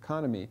capitalist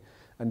economy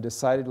on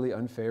decidedly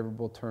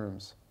unfavorable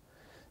terms.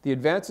 The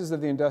advances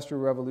of the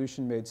Industrial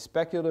Revolution made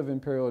speculative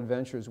imperial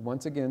adventures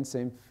once again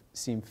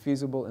seem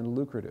feasible and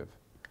lucrative.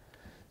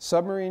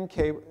 Submarine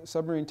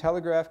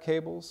telegraph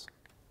cables,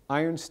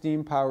 iron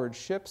steam-powered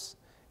ships,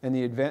 and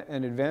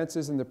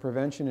advances in the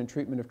prevention and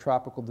treatment of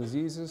tropical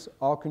diseases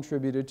all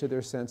contributed to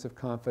their sense of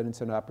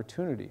confidence and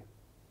opportunity.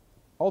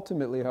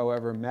 Ultimately,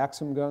 however,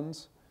 Maxim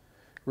guns,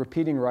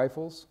 repeating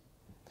rifles,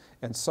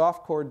 and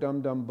soft-core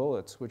dum-dum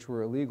bullets, which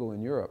were illegal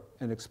in Europe,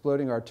 and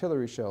exploding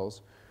artillery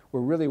shells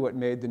were really what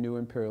made the new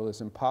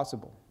imperialism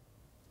possible.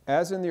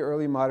 As in the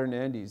early modern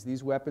Andes,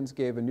 these weapons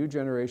gave a new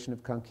generation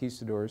of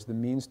conquistadors the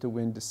means to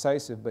win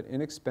decisive but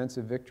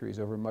inexpensive victories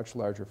over much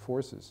larger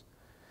forces.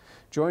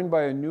 Joined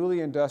by a newly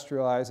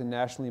industrialized and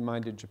nationally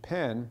minded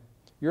Japan,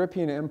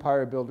 European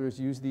empire builders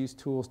used these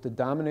tools to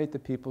dominate the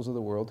peoples of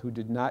the world who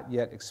did not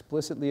yet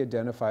explicitly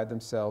identify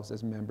themselves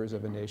as members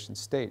of a nation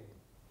state.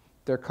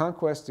 Their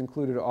conquests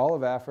included all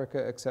of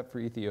Africa except for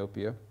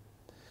Ethiopia,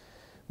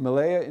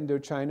 Malaya,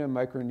 Indochina,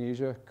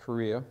 Micronesia,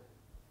 Korea,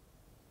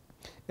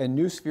 and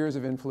new spheres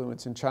of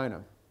influence in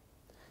China.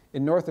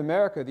 In North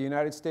America, the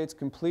United States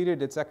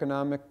completed its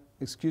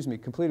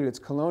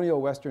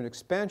colonial Western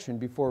expansion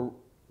before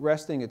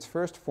wresting its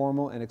first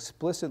formal and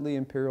explicitly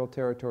imperial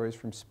territories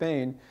from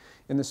Spain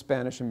in the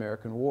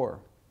Spanish-American War.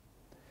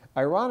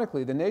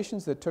 Ironically, the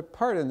nations that took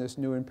part in this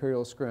new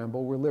imperial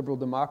scramble were liberal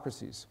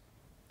democracies.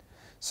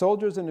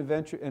 Soldiers and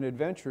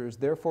adventurers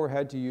therefore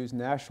had to use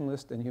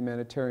nationalist and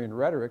humanitarian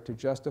rhetoric to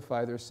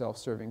justify their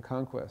self-serving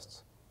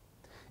conquests.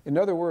 In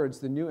other words,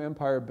 the new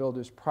empire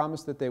builders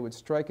promised that they would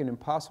strike an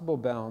impossible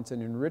balance in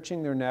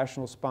enriching their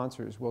national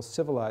sponsors while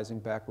civilizing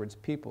backwards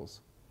peoples.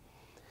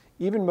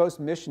 Even most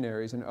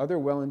missionaries and other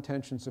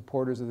well-intentioned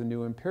supporters of the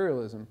new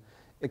imperialism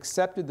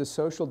accepted the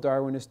social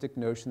Darwinistic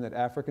notion that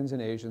Africans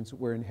and Asians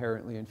were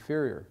inherently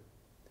inferior.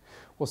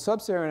 While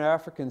sub-Saharan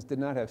Africans did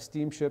not have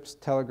steamships,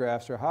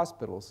 telegraphs, or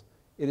hospitals,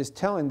 it is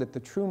telling that the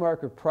true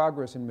mark of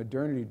progress and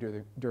modernity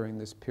during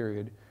this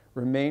period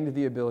remained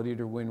the ability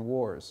to win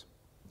wars.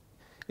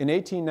 In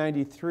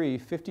 1893,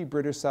 50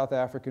 British South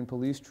African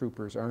police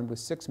troopers armed with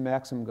 6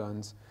 Maxim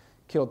guns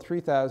killed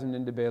 3,000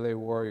 Ndebele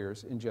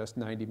warriors in just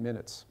 90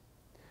 minutes.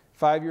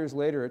 5 years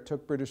later, it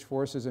took British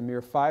forces a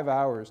mere 5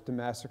 hours to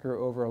massacre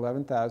over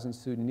 11,000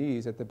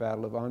 Sudanese at the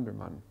Battle of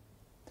Omdurman.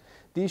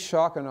 These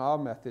shock and awe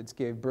methods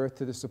gave birth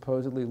to the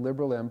supposedly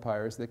liberal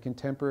empires that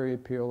contemporary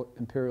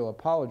imperial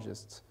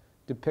apologists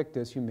depict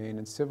as humane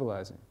and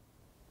civilizing.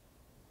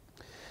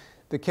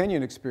 The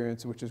Kenyan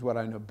experience, which is what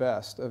I know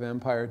best, of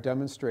empire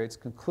demonstrates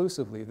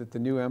conclusively that the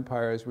new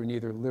empires were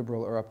neither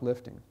liberal or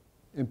uplifting.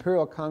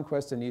 Imperial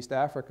conquest in East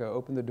Africa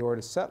opened the door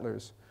to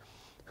settlers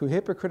who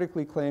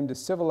hypocritically claimed to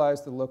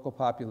civilize the local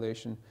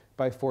population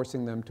by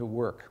forcing them to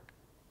work.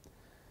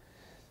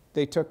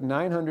 They took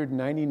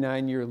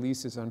 999-year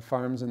leases on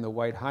farms in the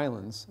White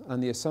Highlands on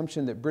the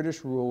assumption that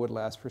British rule would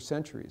last for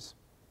centuries.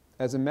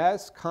 As a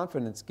mass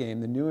confidence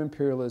game, the new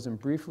imperialism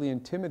briefly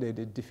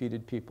intimidated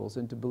defeated peoples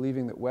into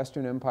believing that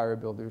Western empire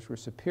builders were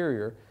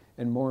superior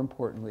and, more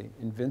importantly,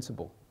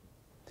 invincible.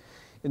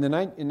 In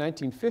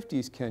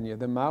 1950s Kenya,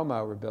 the Mau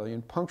Mau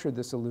rebellion punctured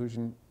this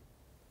illusion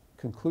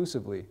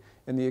conclusively,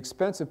 and the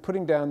expense of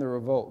putting down the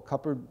revolt,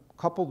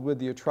 coupled with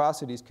the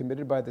atrocities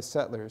committed by the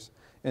settlers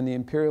and the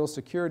imperial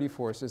security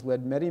forces,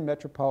 led many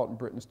metropolitan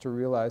Britons to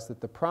realize that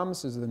the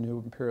promises of the new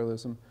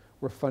imperialism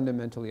were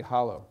fundamentally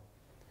hollow.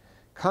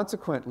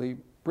 Consequently,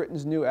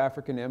 Britain's new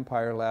African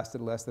empire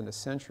lasted less than a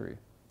century,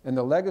 and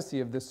the legacy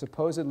of this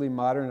supposedly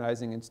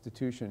modernizing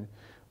institution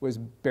was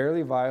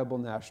barely viable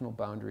national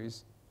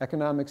boundaries,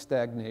 economic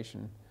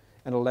stagnation,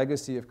 and a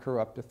legacy of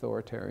corrupt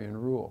authoritarian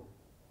rule.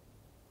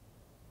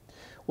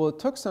 Well, it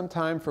took some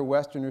time for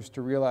Westerners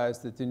to realize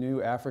that the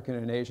new African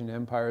and Asian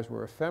empires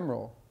were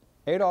ephemeral.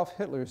 Adolf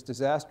Hitler's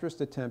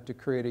disastrous attempt to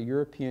create a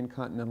European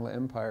continental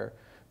empire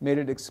made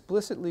it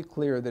explicitly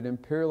clear that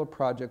imperial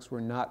projects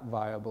were not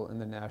viable in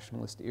the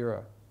nationalist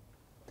era.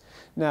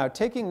 Now,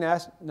 taking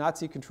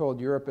Nazi-controlled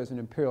Europe as an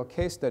imperial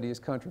case study is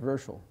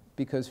controversial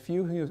because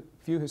few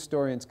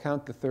historians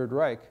count the Third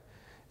Reich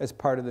as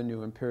part of the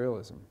new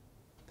imperialism.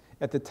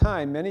 At the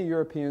time, many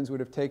Europeans would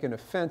have taken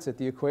offense at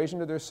the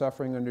equation of their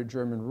suffering under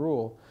German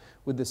rule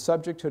with the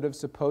subjecthood of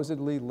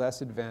supposedly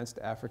less advanced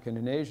African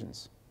and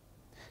Asians.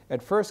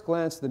 At first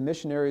glance, the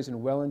missionaries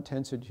and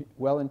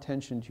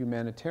well-intentioned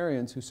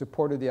humanitarians who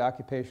supported the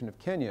occupation of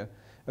Kenya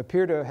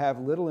appear to have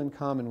little in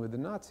common with the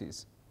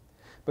Nazis.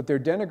 But their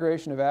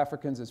denigration of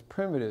Africans as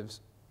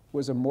primitives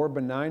was a more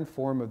benign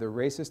form of the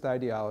racist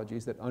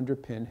ideologies that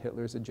underpinned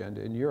Hitler's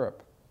agenda in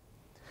Europe.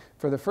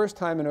 For the first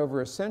time in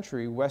over a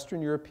century,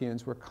 Western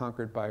Europeans were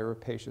conquered by a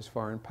rapacious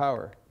foreign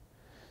power.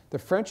 The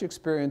French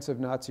experience of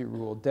Nazi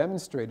rule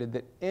demonstrated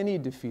that any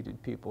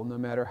defeated people, no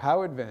matter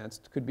how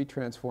advanced, could be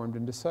transformed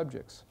into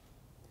subjects.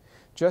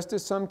 Just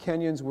as some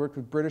Kenyans worked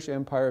with British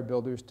Empire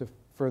builders to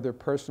further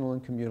personal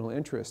and communal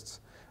interests,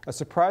 a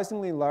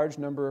surprisingly large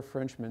number of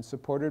Frenchmen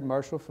supported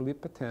Marshal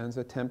Philippe Pétain's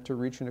attempt to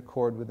reach an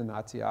accord with the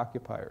Nazi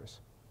occupiers.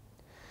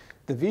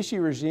 The Vichy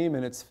regime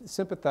and its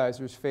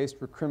sympathizers faced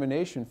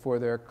recrimination for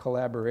their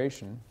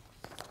collaboration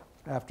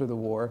after the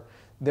war,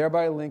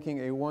 thereby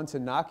linking a once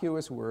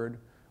innocuous word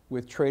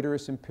with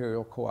traitorous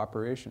imperial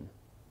cooperation.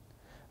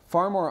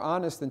 Far more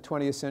honest than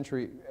 20th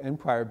century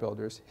empire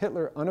builders,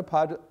 Hitler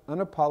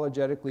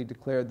unapologetically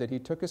declared that he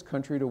took his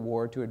country to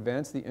war to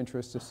advance the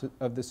interests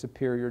of the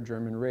superior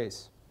German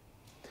race.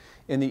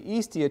 In the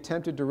East, he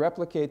attempted to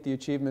replicate the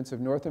achievements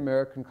of North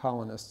American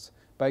colonists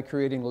by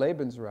creating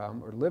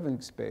Lebensraum, or living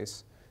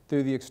space,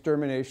 through the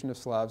extermination of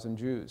Slavs and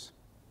Jews.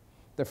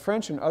 The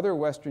French and other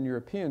Western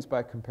Europeans,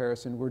 by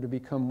comparison, were to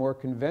become more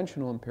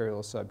conventional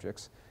imperial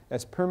subjects.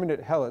 As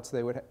permanent helots,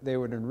 they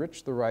would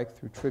enrich the Reich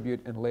through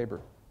tribute and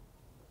labor.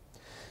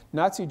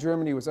 Nazi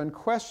Germany was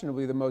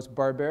unquestionably the most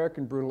barbaric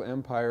and brutal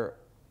empire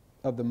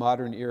of the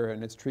modern era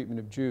in its treatment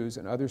of Jews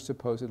and other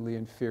supposedly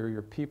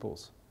inferior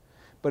peoples.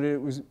 But it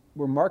was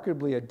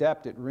remarkably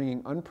adept at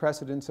wringing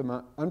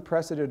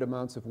unprecedented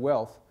amounts of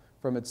wealth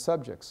from its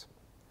subjects.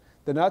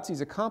 The Nazis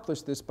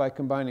accomplished this by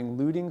combining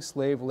looting,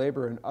 slave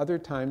labor, and other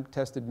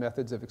time-tested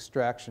methods of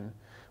extraction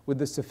with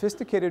the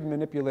sophisticated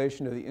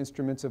manipulation of the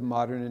instruments of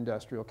modern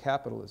industrial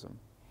capitalism.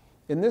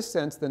 In this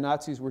sense, the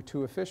Nazis were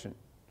too efficient,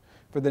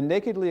 for the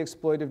nakedly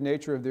exploitive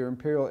nature of their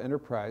imperial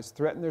enterprise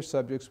threatened their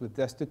subjects with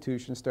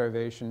destitution,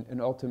 starvation, and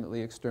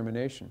ultimately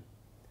extermination.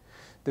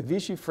 The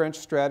Vichy French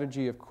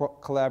strategy of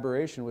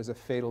collaboration was a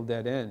fatal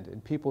dead end,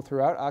 and people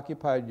throughout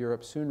occupied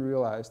Europe soon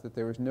realized that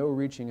there was no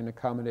reaching an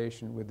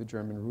accommodation with the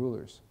German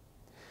rulers.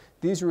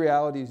 These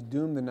realities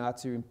doomed the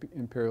Nazi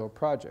imperial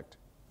project.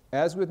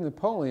 As with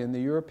Napoleon, the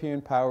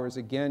European powers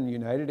again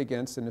united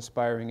against an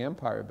aspiring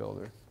empire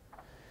builder.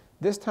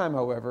 This time,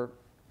 however,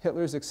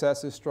 Hitler's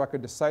excesses struck a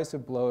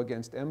decisive blow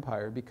against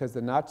empire because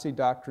the Nazi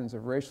doctrines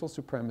of racial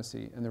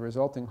supremacy and the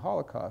resulting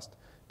Holocaust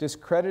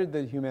discredited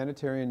the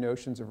humanitarian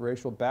notions of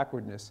racial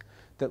backwardness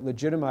that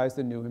legitimized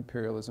the new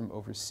imperialism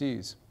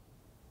overseas.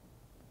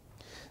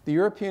 The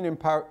European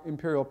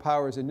imperial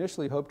powers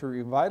initially hoped to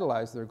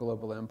revitalize their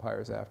global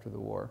empires after the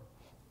war,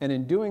 and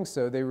in doing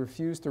so, they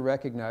refused to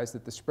recognize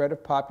that the spread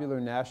of popular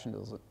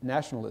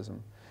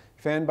nationalism,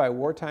 fanned by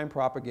wartime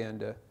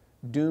propaganda,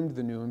 doomed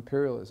the new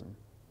imperialism.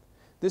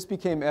 This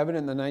became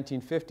evident in the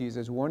 1950s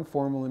as one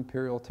formal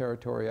imperial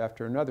territory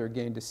after another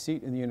gained a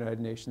seat in the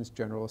United Nations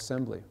General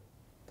Assembly.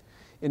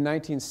 In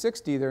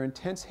 1960, their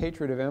intense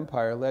hatred of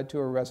empire led to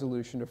a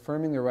resolution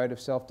affirming the right of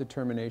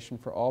self-determination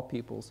for all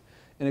peoples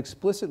and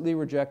explicitly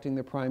rejecting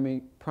the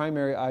primary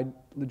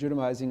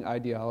legitimizing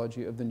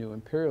ideology of the new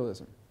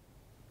imperialism.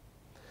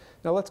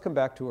 Now let's come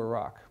back to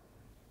Iraq.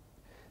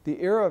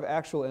 The era of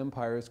actual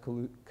empire is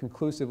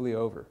conclusively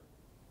over.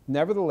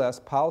 Nevertheless,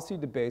 policy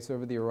debates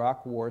over the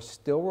Iraq War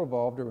still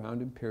revolved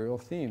around imperial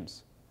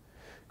themes.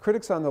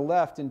 Critics on the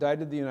left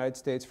indicted the United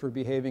States for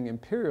behaving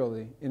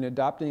imperially in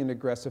adopting an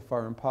aggressive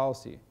foreign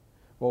policy,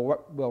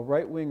 while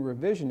right-wing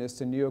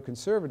revisionists and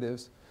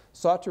neoconservatives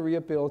sought to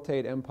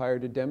rehabilitate empire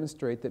to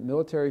demonstrate that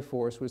military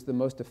force was the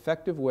most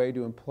effective way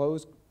to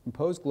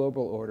impose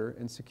global order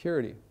and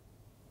security.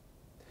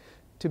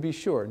 To be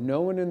sure,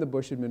 no one in the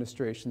Bush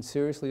administration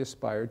seriously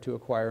aspired to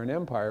acquire an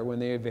empire when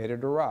they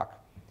invaded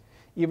Iraq.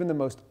 Even the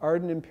most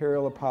ardent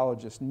imperial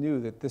apologists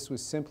knew that this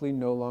was simply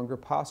no longer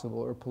possible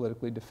or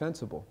politically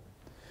defensible.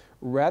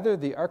 Rather,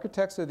 the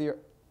architects of the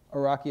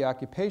Iraqi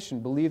occupation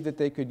believed that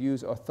they could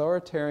use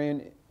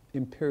authoritarian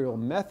imperial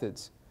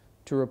methods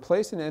to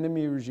replace an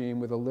enemy regime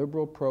with a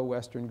liberal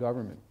pro-Western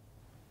government.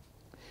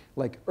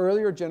 Like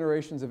earlier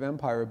generations of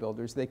empire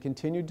builders, they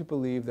continued to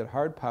believe that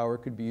hard power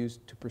could be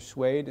used to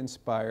persuade,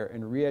 inspire,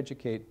 and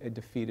re-educate a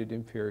defeated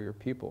inferior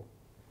people.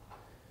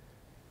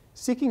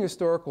 Seeking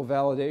historical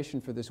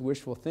validation for this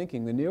wishful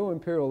thinking, the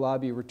neo-imperial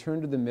lobby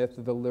returned to the myth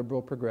of the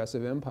liberal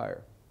progressive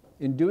empire.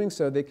 In doing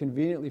so, they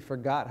conveniently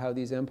forgot how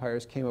these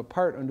empires came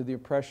apart under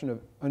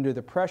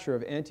the pressure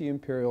of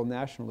anti-imperial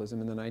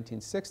nationalism in the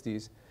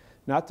 1960s,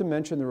 not to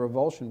mention the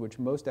revulsion which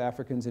most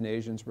Africans and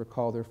Asians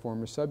recall their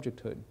former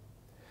subjecthood.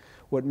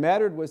 What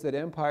mattered was that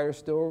empire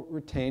still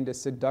retained a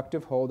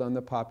seductive hold on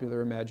the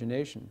popular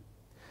imagination.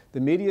 The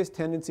media's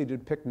tendency to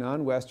depict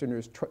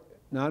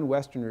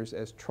non-Westerners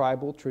as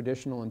tribal,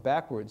 traditional, and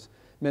backwards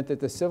meant that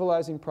the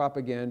civilizing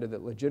propaganda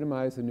that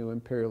legitimized the new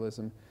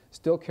imperialism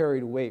still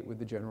carried weight with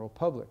the general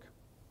public.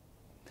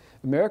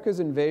 America's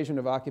invasion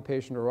of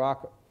occupation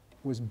Iraq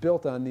was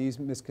built on these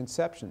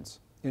misconceptions.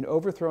 In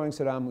overthrowing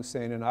Saddam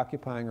Hussein and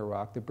occupying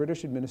Iraq, the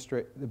Bush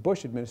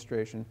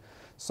administration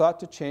sought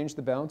to change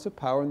the balance of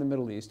power in the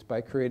Middle East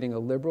by creating a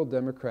liberal,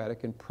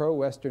 democratic, and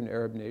pro-Western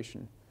Arab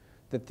nation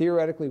that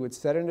theoretically would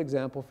set an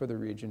example for the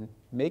region,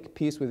 make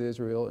peace with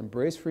Israel,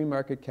 embrace free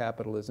market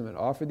capitalism, and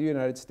offer the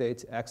United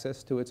States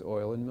access to its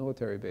oil and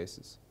military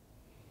bases.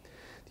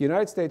 The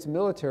United States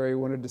military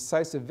won a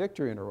decisive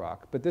victory in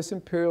Iraq, but this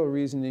imperial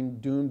reasoning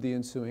doomed the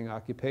ensuing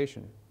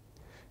occupation.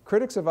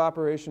 Critics of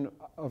Operation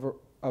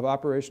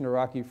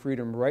Iraqi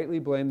Freedom rightly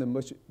blame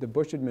the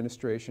Bush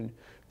administration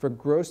for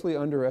grossly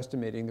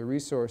underestimating the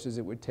resources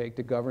it would take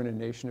to govern a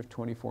nation of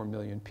 24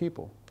 million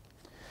people.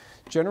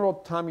 General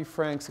Tommy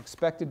Franks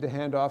expected to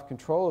hand off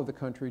control of the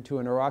country to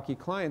an Iraqi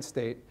client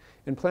state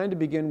and planned to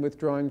begin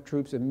withdrawing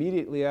troops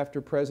immediately after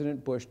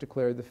President Bush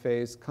declared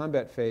the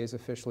combat phase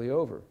officially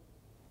over.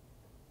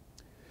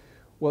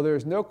 Well, there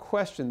is no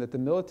question that the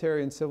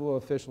military and civil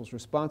officials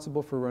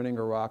responsible for running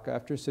Iraq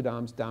after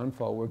Saddam's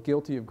downfall were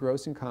guilty of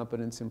gross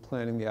incompetence in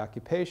planning the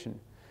occupation.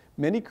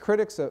 Many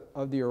critics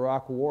of the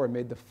Iraq War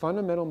made the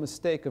fundamental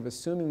mistake of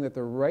assuming that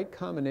the right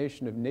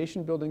combination of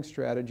nation-building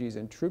strategies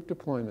and troop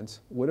deployments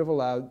would have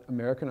allowed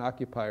American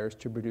occupiers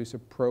to produce a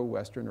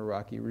pro-Western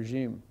Iraqi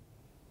regime.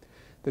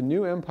 The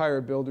new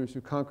empire builders who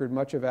conquered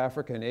much of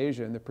Africa and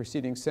Asia in the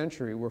preceding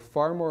century were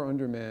far more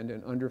undermanned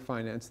and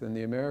underfinanced than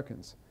the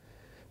Americans.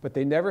 But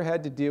they never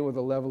had to deal with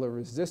the level of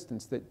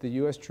resistance that the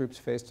US troops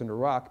faced in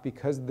Iraq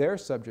because their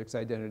subjects'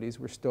 identities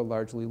were still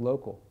largely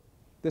local.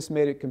 This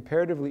made it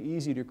comparatively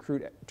easy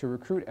to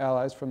recruit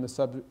allies from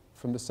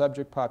the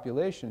subject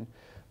population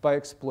by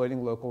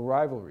exploiting local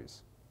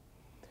rivalries.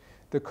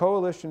 The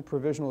Coalition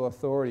Provisional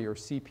Authority, or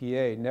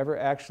CPA, never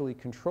actually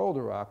controlled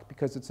Iraq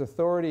because its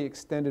authority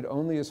extended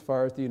only as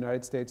far as the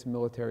United States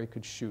military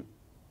could shoot.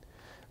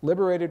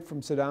 Liberated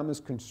from Saddam's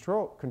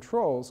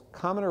controls,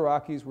 common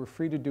Iraqis were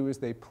free to do as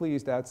they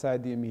pleased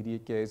outside the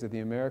immediate gaze of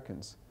the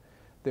Americans.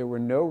 There were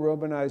no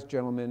Romanized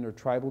gentlemen or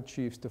tribal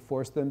chiefs to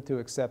force them to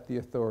accept the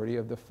authority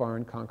of the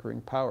foreign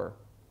conquering power.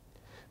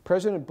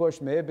 President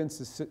Bush may have been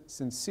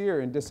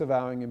sincere in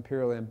disavowing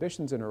imperial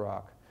ambitions in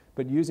Iraq,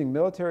 but using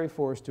military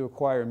force to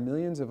acquire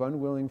millions of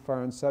unwilling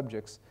foreign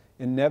subjects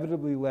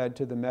inevitably led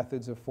to the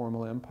methods of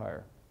formal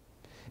empire.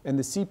 And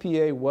the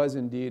CPA was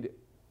indeed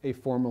a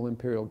formal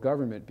imperial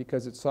government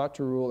because it sought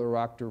to rule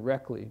Iraq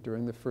directly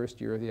during the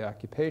first year of the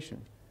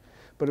occupation.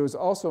 But it was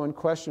also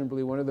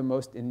unquestionably one of the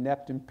most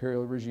inept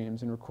imperial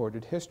regimes in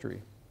recorded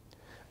history.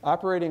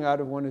 Operating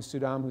out of one of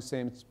Saddam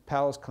Hussein's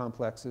palace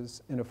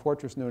complexes in a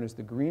fortress known as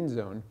the Green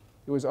Zone,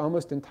 it was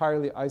almost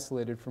entirely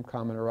isolated from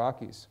common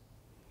Iraqis.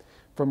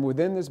 From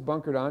within this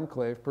bunkered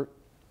enclave,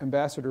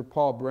 Ambassador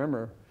Paul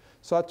Bremer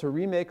sought to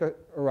remake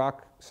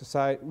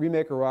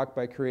Iraq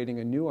by creating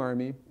a new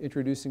army,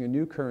 introducing a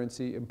new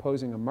currency,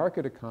 imposing a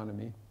market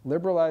economy,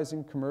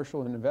 liberalizing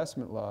commercial and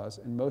investment laws,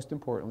 and most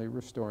importantly,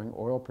 restoring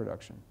oil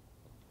production.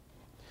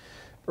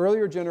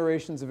 Earlier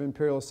generations of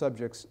imperial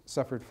subjects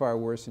suffered far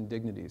worse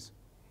indignities.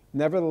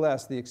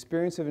 Nevertheless, the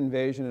experience of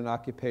invasion and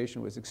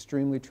occupation was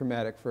extremely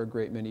traumatic for a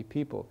great many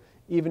people,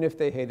 even if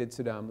they hated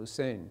Saddam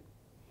Hussein.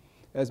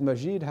 As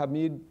Majid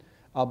Hamid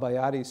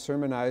al-Bayadi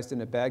sermonized in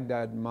a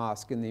Baghdad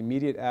mosque in the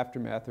immediate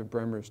aftermath of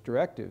Bremer's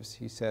directives,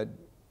 he said,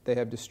 "They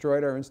have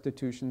destroyed our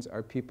institutions,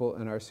 our people,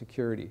 and our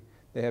security.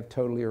 They have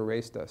totally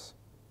erased us."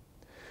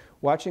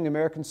 Watching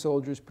American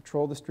soldiers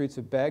patrol the streets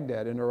of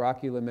Baghdad, an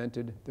Iraqi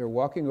lamented, "They're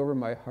walking over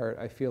my heart.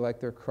 I feel like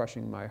they're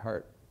crushing my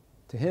heart."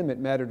 To him, it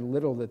mattered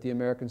little that the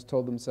Americans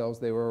told themselves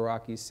they were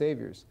Iraqi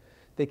saviors.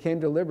 They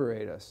came to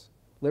liberate us.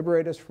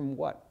 Liberate us from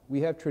what? We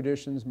have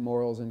traditions,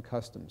 morals, and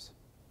customs.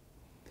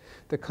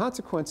 The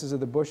consequences of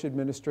the Bush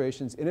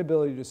administration's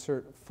inability to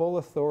assert full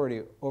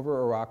authority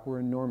over Iraq were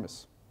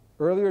enormous.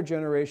 Earlier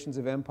generations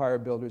of empire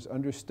builders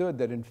understood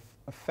that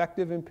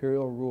effective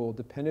imperial rule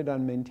depended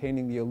on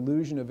maintaining the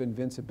illusion of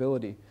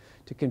invincibility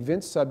to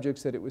convince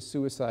subjects that it was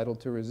suicidal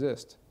to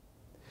resist.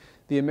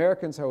 The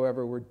Americans,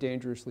 however, were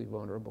dangerously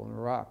vulnerable in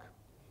Iraq.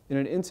 In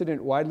an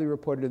incident widely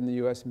reported in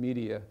the US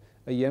media,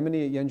 a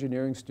Yemeni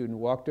engineering student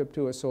walked up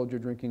to a soldier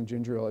drinking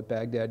ginger ale at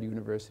Baghdad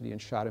University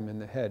and shot him in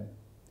the head.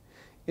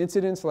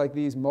 Incidents like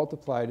these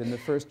multiplied in the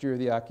first year of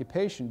the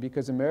occupation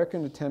because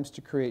American attempts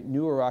to create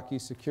new Iraqi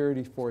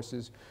security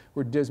forces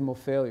were dismal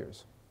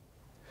failures.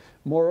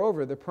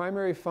 Moreover, the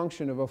primary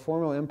function of a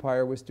formal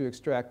empire was to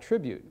extract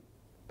tribute,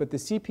 but the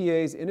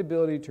CPA's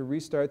inability to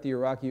restart the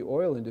Iraqi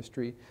oil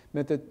industry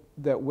meant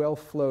that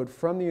wealth flowed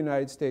from the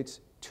United States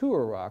to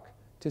Iraq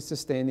to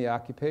sustain the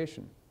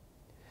occupation.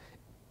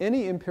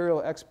 Any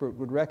imperial expert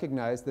would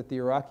recognize that the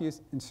Iraqi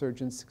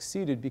insurgents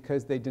succeeded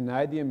because they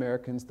denied the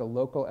Americans the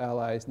local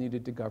allies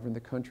needed to govern the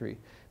country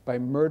by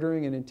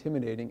murdering and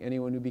intimidating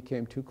anyone who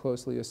became too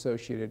closely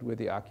associated with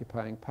the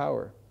occupying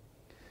power.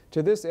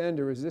 To this end,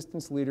 a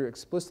resistance leader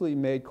explicitly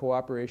made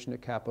cooperation a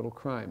capital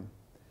crime.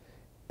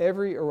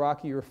 Every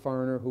Iraqi or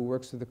foreigner who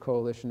works for the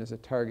coalition is a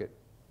target.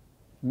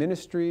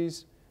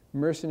 Ministries,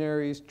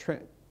 mercenaries,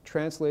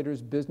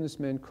 translators,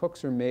 businessmen,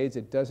 cooks, or maids,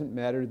 it doesn't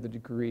matter the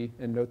degree,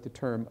 and note the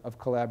term, of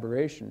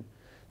collaboration.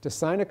 To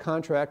sign a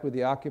contract with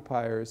the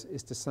occupiers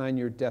is to sign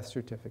your death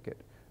certificate.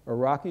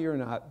 Iraqi or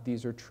not,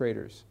 these are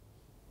traitors.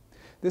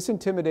 This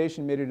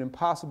intimidation made it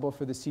impossible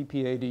for the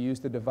CPA to use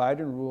the divide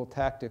and rule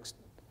tactics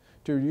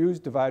to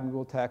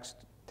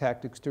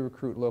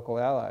recruit local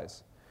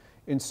allies.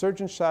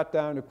 Insurgents shot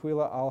down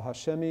Aquila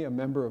al-Hashemi, a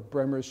member of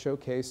Bremer's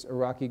showcase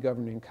Iraqi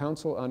Governing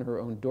Council, on her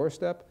own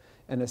doorstep,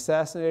 and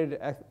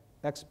assassinated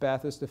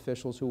ex-Ba'athist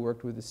officials who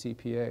worked with the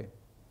CPA.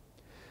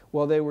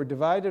 While they were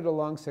divided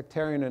along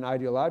sectarian and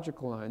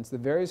ideological lines, the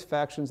various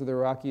factions of the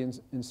Iraqi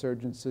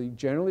insurgency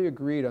generally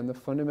agreed on the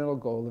fundamental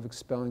goal of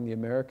expelling the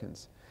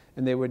Americans,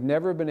 and they would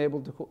never have been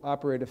able to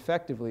operate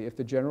effectively if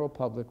the general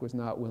public was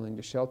not willing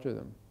to shelter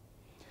them.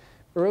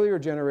 Earlier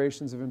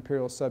generations of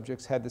imperial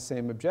subjects had the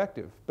same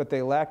objective, but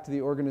they lacked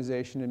the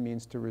organization and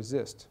means to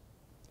resist.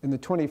 In the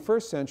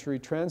 21st century,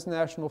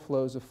 transnational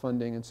flows of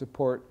funding and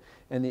support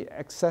and the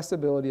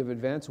accessibility of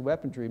advanced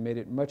weaponry made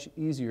it much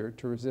easier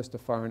to resist a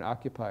foreign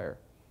occupier.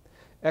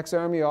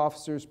 Ex-army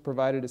officers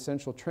provided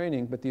essential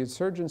training, but the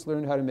insurgents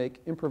learned how to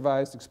make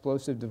improvised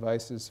explosive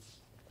devices,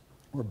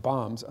 or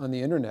bombs, on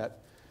the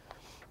internet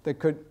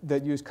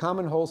that used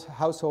common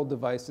household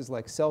devices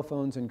like cell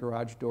phones and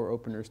garage door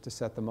openers to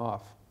set them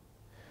off.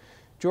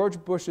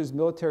 George Bush's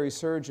military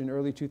surge in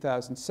early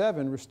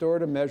 2007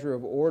 restored a measure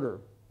of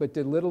order but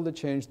did little to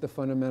change the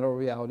fundamental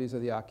realities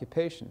of the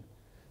occupation.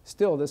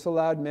 Still, this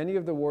allowed many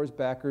of the war's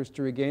backers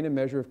to regain a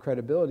measure of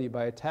credibility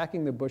by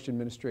attacking the Bush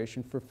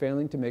administration for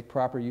failing to make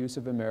proper use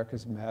of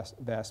America's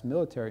vast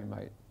military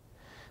might.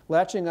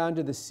 Latching on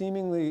to the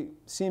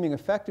seeming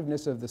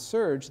effectiveness of the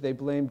surge, they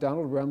blamed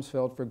Donald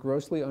Rumsfeld for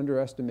grossly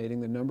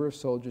underestimating the number of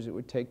soldiers it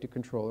would take to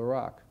control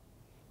Iraq.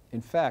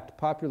 In fact,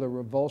 popular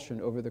revulsion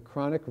over the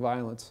chronic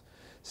violence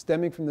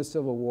stemming from the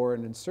Civil War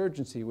and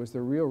insurgency was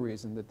the real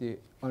reason that the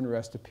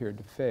unrest appeared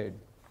to fade.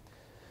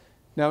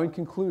 Now, in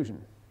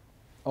conclusion,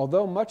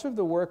 although much of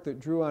the work that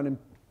drew on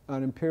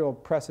imperial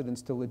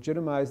precedents to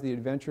legitimize the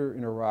adventure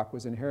in Iraq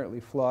was inherently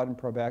flawed and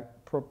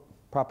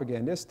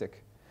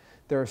propagandistic,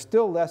 there are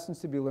still lessons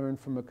to be learned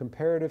from a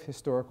comparative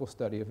historical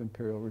study of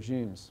imperial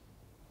regimes.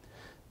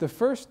 The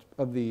first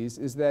of these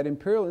is that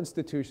imperial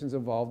institutions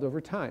evolved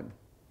over time,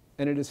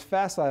 and it is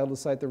facile to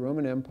cite the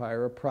Roman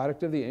Empire, a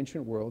product of the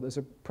ancient world, as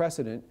a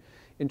precedent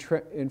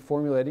in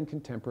formulating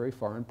contemporary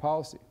foreign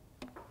policy.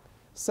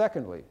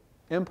 Secondly,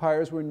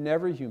 empires were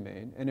never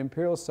humane, and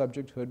imperial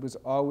subjecthood was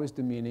always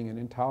demeaning and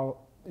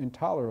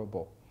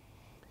intolerable.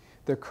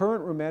 The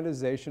current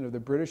romanticization of the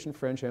British and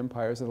French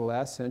empires of the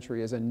last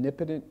century as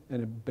omnipotent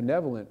and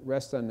benevolent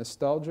rests on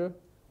nostalgia,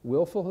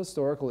 willful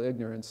historical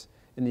ignorance,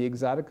 and the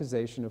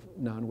exoticization of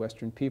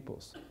non-Western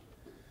peoples.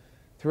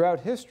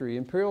 Throughout history,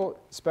 imperial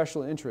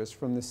special interests,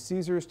 from the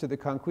Caesars to the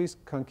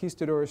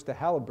conquistadors to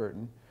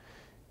Halliburton,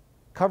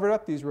 covered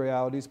up these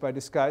realities by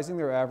disguising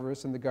their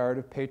avarice in the garb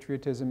of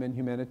patriotism and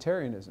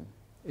humanitarianism.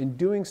 In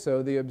doing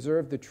so, they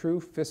observed the true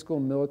fiscal,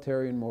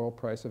 military, and moral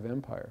price of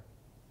empire.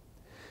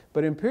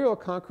 But imperial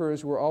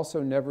conquerors were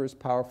also never as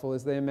powerful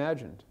as they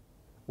imagined.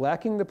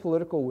 Lacking the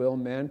political will,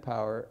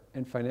 manpower,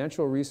 and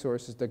financial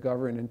resources to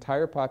govern an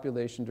entire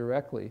population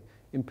directly,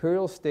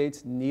 imperial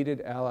states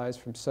needed allies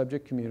from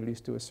subject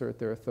communities to assert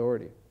their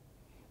authority.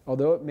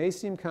 Although it may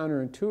seem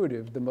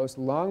counterintuitive, the most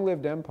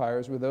long-lived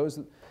empires were those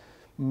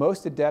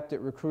most adept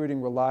at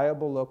recruiting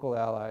reliable local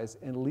allies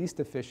and least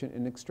efficient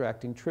in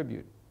extracting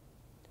tribute.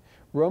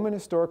 Roman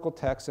historical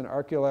texts and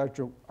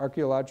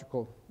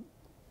archaeological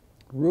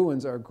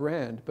ruins are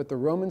grand, but the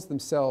Romans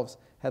themselves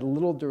had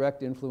little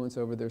direct influence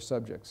over their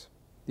subjects.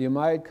 The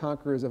Umayyad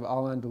conquerors of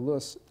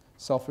Al-Andalus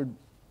suffered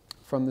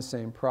from the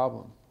same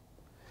problem.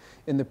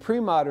 In the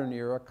pre-modern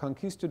era,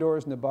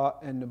 conquistadors and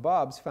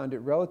nababs found it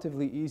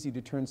relatively easy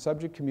to turn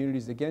subject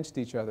communities against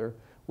each other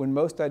when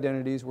most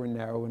identities were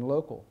narrow and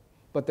local.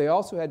 But they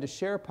also had to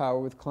share power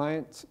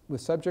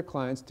with subject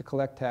clients to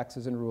collect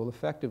taxes and rule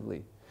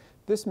effectively.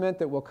 This meant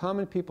that while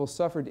common people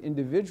suffered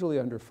individually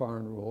under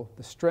foreign rule,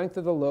 the strength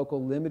of the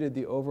local limited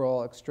the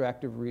overall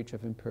extractive reach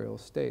of imperial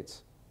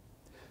states.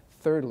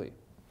 Thirdly,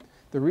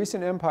 the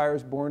recent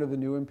empires born of the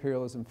new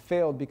imperialism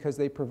failed because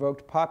they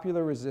provoked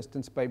popular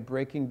resistance by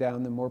breaking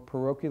down the more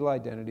parochial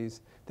identities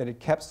that had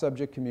kept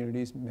subject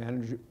communities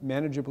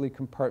manageably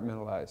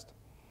compartmentalized.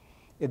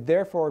 It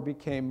therefore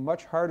became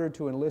much harder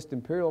to enlist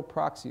imperial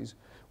proxies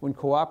when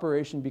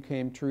cooperation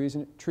became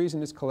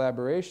treasonous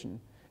collaboration,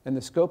 and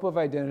the scope of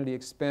identity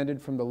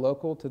expanded from the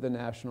local to the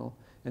national,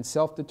 and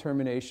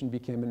self-determination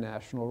became a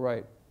national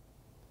right.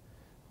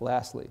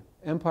 Lastly,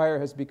 empire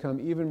has become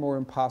even more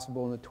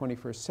impossible in the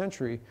 21st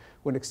century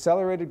when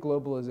accelerated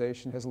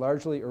globalization has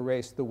largely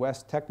erased the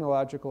West's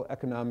technological,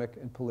 economic,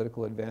 and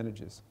political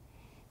advantages.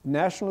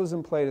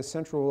 Nationalism played a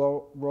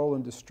central role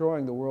in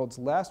destroying the world's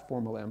last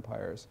formal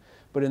empires,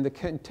 but in the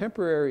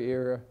contemporary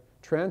era,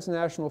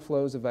 transnational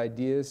flows of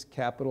ideas,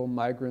 capital,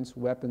 migrants,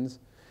 weapons,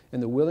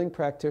 and the willing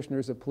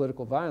practitioners of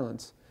political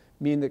violence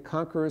mean that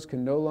conquerors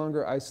can no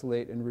longer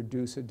isolate and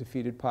reduce a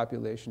defeated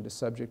population to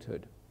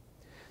subjecthood.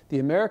 The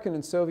American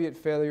and Soviet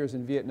failures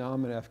in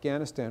Vietnam and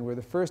Afghanistan were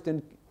the first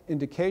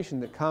indication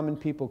that common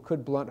people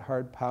could blunt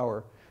hard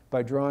power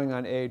by drawing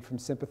on aid from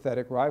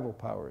sympathetic rival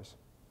powers.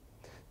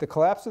 The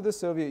collapse of the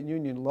Soviet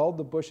Union lulled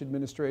the Bush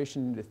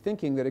administration into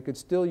thinking that it could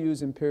still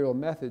use imperial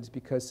methods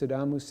because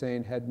Saddam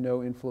Hussein had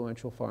no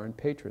influential foreign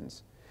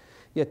patrons.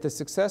 Yet the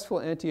successful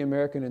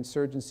anti-American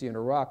insurgency in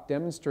Iraq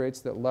demonstrates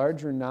that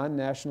larger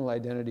non-national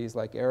identities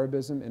like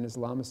Arabism and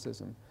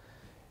Islamicism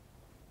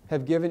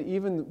have given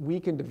even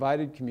weak and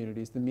divided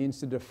communities the means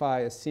to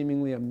defy a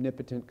seemingly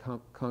omnipotent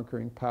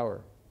conquering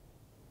power.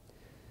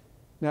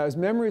 Now, as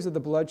memories of the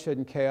bloodshed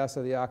and chaos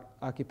of the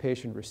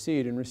occupation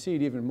recede, and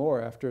recede even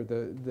more after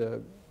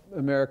the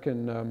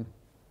American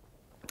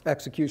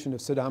execution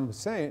of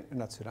Osama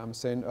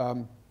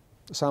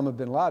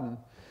bin Laden,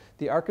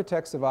 the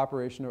architects of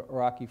Operation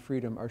Iraqi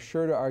Freedom are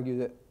sure to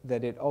argue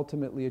that it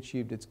ultimately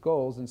achieved its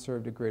goals and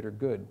served a greater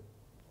good.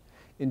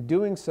 In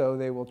doing so,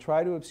 they will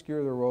try to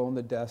obscure the role in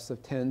the deaths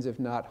of tens, if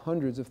not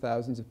hundreds of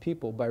thousands of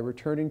people by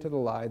returning to the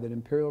lie that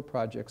imperial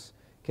projects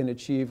can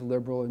achieve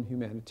liberal and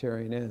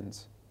humanitarian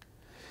ends.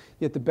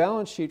 Yet the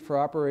balance sheet for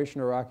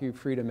Operation Iraqi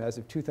Freedom as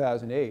of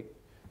 2008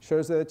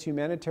 shows that its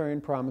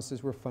humanitarian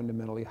promises were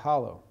fundamentally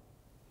hollow.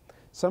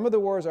 Some of the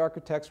war's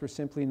architects were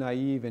simply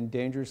naive and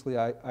dangerously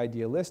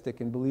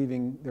idealistic in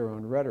believing their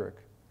own rhetoric.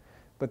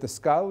 But the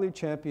scholarly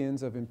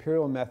champions of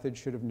imperial methods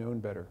should have known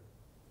better.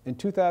 In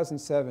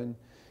 2007,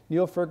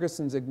 Neil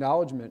Ferguson's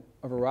acknowledgement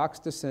of Iraq's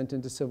descent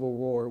into civil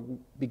war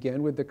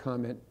began with the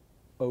comment,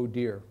 "Oh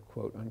dear,"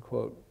 quote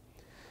unquote.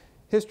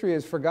 History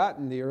has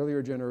forgotten the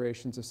earlier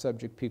generations of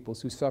subject peoples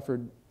who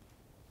suffered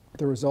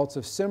the results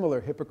of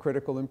similar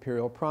hypocritical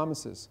imperial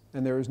promises,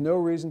 and there is no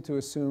reason to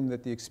assume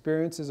that the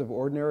experiences of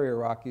ordinary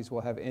Iraqis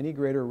will have any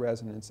greater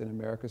resonance in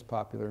America's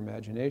popular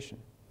imagination.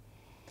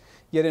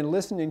 Yet in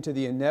listening to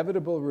the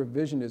inevitable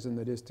revisionism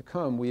that is to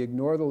come, we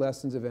ignore the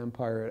lessons of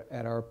empire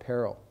at our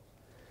peril.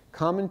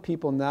 Common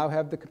people now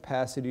have the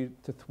capacity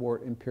to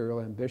thwart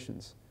imperial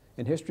ambitions,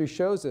 and history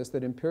shows us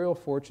that imperial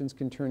fortunes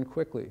can turn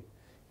quickly.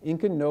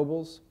 Incan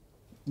nobles,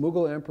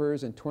 Mughal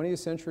emperors, and 20th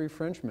century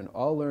Frenchmen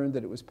all learned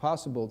that it was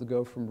possible to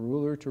go from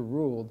ruler to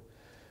ruled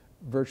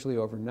virtually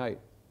overnight.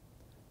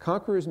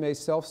 Conquerors may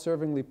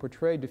self-servingly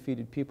portray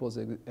defeated peoples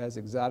as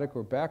exotic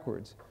or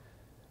backwards,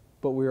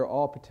 but we are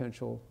all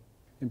potential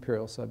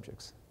imperial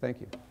subjects.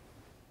 Thank you.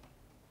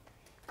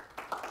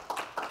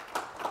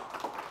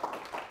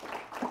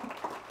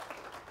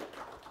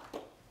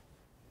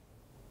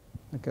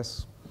 I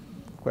guess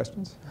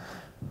questions?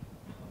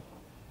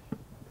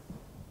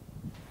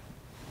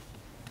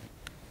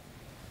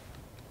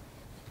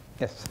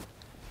 Yes.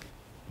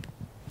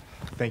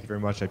 Thank you very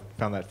much. I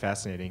found that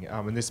fascinating.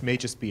 And this may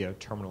just be a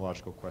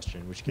terminological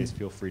question, in which case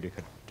feel free to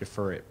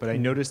defer it. But I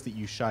noticed that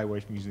you shy away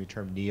from using the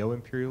term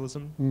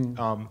neo-imperialism,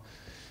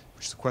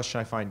 which is a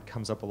question I find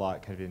comes up a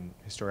lot kind of in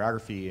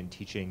historiography and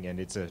teaching, and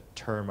it's a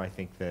term I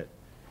think that,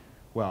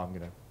 well,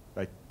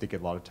 I think a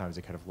lot of times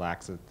it kind of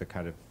lacks the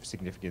kind of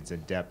significance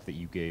and depth that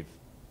you gave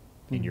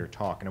in your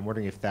talk. And I'm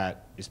wondering if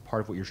that is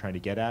part of what you're trying to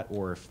get at,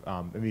 or if,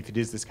 I mean, if it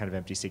is this kind of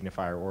empty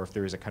signifier, or if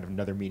there is a kind of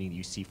another meaning that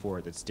you see for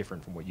it that's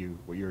different from what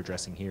you're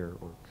addressing here,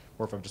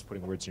 or if I'm just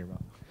putting words in your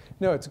mouth.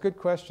 No, it's a good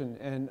question.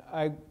 And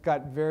I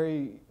got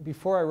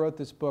before I wrote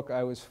this book,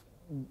 I was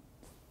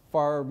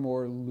far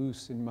more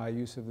loose in my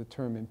use of the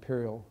term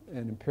imperial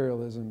and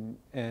imperialism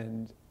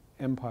and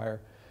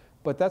empire.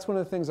 But that's one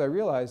of the things I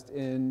realized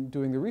in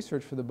doing the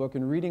research for the book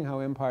and reading how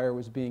empire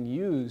was being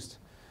used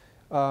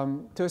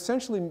to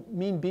essentially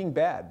mean being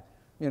bad.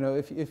 You know,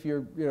 if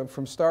you're,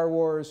 from Star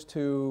Wars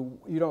to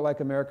you don't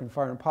like American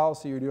foreign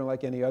policy or you don't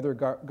like any other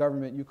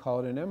government, you call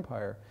it an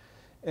empire.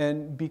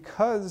 And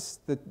because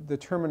the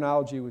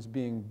terminology was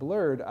being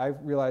blurred, I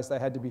realized I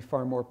had to be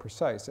far more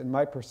precise. And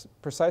my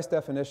precise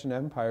definition of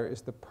empire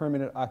is the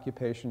permanent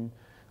occupation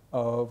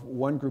of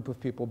one group of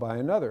people by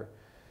another.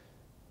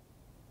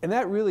 And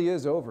that really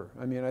is over.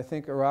 I mean, I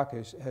think Iraq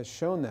has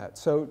shown that.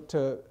 So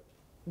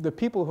the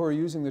people who are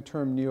using the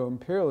term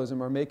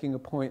neo-imperialism are making a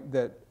point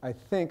that I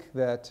think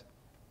that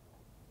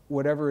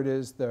whatever it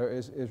is that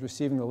is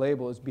receiving the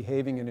label is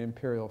behaving in an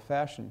imperial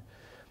fashion.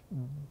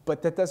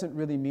 But that doesn't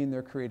really mean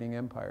they're creating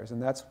empires.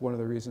 And that's one of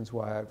the reasons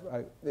why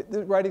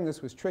writing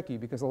this was tricky,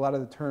 because a lot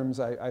of the terms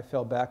I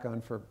fell back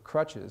on for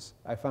crutches,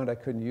 I found I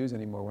couldn't use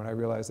anymore when I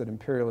realized that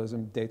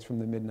imperialism dates from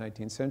the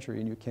mid-19th century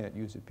and you can't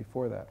use it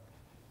before that.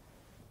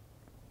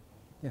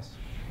 Yes?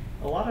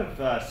 A lot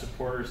of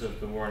supporters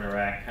of the war in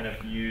Iraq kind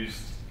of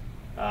used,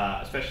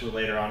 especially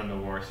later on in the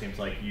war, it seems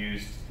like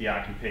used the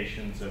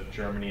occupations of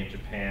Germany and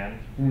Japan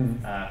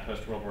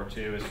post-World War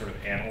II as sort of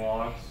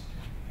analogs.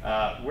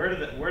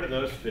 Where do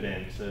those fit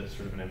into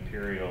sort of an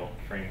imperial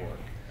framework?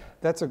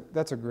 That's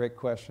a great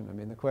question. I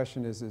mean, the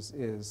question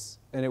is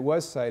and it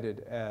was cited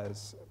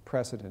as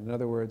precedent. In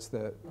other words,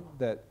 that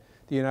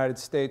the United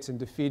States, in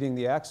defeating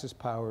the Axis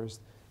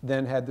powers,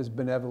 then had this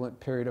benevolent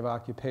period of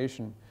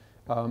occupation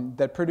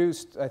that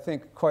produced, I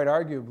think, quite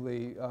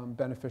arguably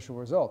beneficial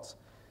results.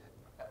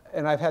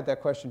 And I've had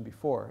that question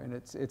before, and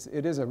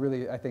it is a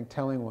really, I think,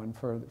 telling one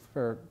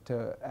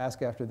to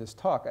ask after this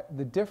talk.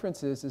 The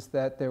difference is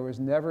that there was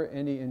never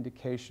any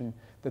indication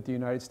that the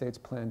United States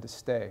planned to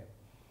stay.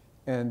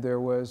 And there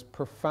was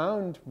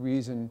profound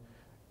reason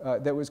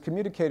that was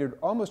communicated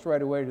almost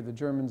right away to the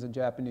Germans and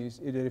Japanese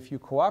that if you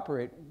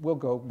cooperate, we'll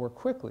go more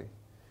quickly.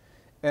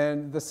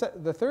 And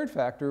the third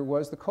factor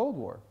was the Cold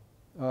War.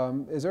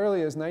 As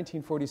early as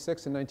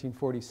 1946 and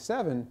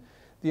 1947,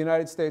 the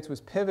United States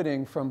was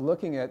pivoting from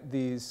looking at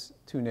these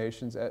two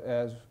nations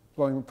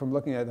going from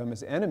looking at them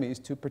as enemies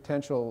to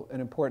potential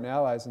and important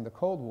allies in the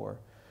Cold War.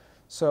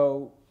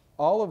 So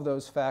all of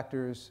those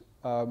factors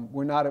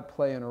were not at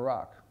play in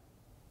Iraq.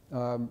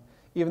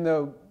 Even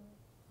though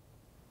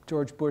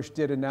George Bush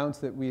did announce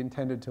that we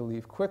intended to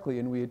leave quickly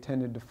and we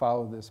intended to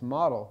follow this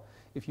model,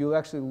 if you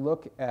actually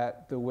look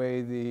at the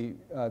way the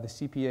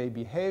CPA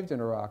behaved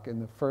in Iraq in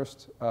the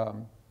first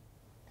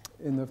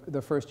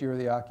year of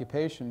the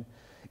occupation,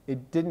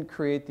 it didn't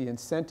create the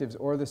incentives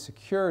or the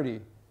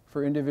security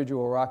for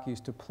individual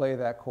Iraqis to play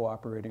that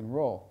cooperating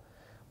role.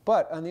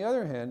 But on the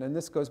other hand, and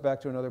this goes back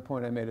to another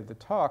point I made at the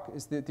talk,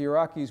 is that the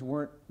Iraqis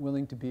weren't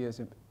willing to be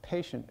as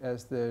patient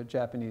as the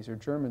Japanese or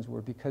Germans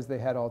were because they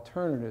had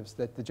alternatives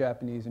that the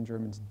Japanese and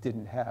Germans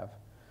didn't have.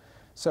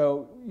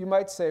 So you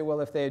might say, well,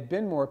 if they had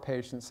been more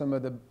patient, some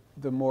of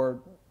the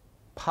more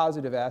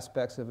positive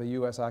aspects of a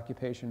U.S.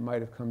 occupation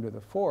might have come to the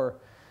fore.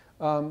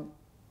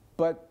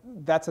 But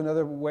that's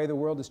another way the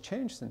world has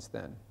changed since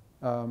then,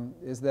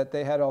 is that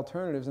they had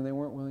alternatives and they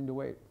weren't willing to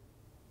wait.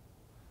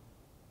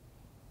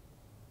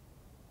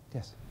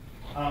 Yes.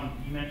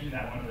 You mentioned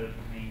that one of the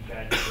main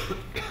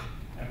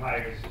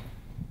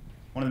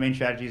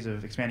strategies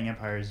of expanding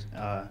empires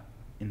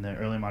in the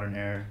early modern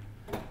era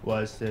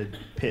was to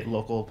pit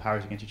local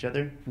powers against each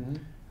other.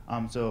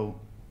 So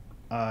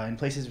in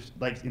places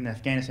like in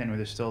Afghanistan where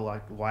there's still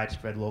like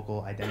widespread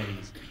local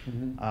identities,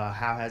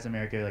 how has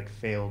America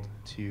failed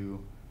to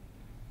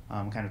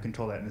kind of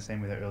control that in the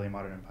same way that early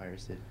modern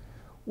empires did?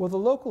 Well, the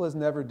local has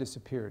never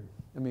disappeared.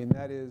 I mean,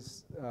 that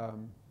is,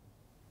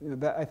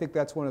 I think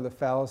that's one of the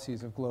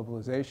fallacies of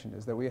globalization,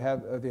 is that we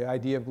have the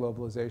idea of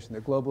globalization,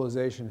 that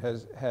globalization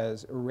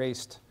has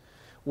erased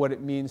what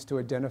it means to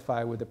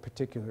identify with a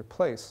particular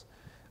place.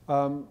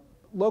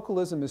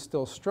 Localism is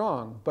still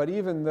strong, but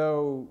even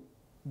though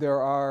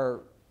there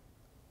are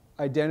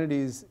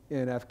identities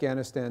in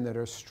Afghanistan that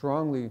are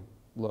strongly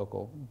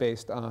local,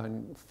 based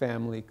on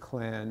family,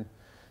 clan,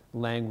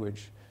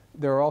 language,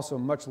 there are also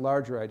much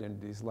larger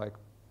identities like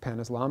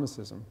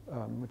Pan-Islamicism,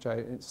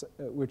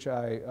 which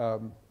I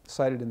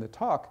cited in the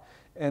talk.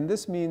 And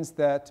this means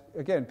that,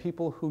 again,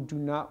 people who do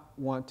not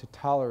want to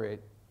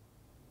tolerate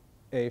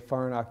a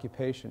foreign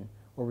occupation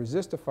or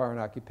resist a foreign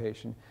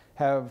occupation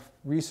have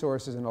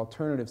resources and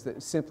alternatives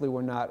that simply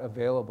were not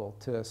available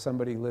to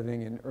somebody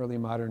living in early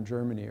modern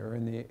Germany or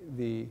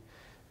in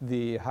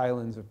the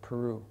highlands of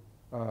Peru.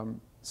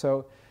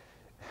 So,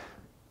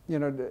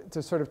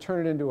 to sort of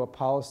turn it into a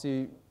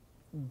policy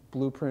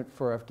blueprint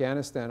for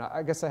Afghanistan,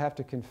 I guess I have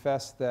to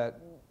confess that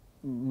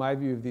my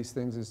view of these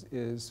things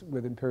is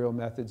with imperial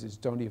methods is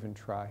don't even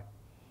try.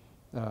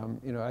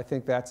 I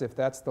think if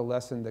that's the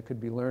lesson that could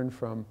be learned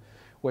from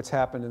what's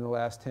happened in the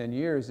last 10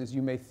 years, is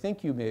you may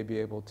think you may be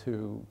able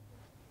to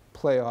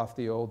play off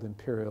the old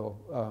imperial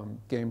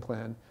game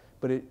plan,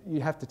 but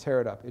you have to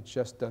tear it up. It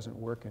just doesn't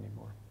work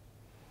anymore.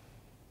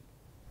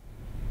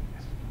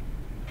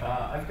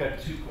 I've got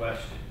two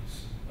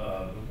questions.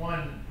 The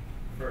one,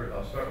 first,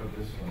 I'll start with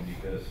this one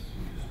because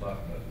we just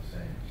talked about the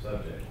same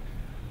subject.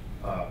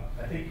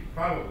 I think you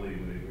probably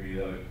would agree,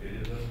 though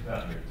it doesn't come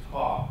out in your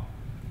talk,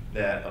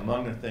 that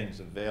among the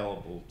things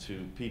available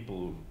to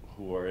people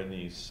who are in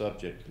these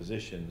subject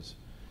positions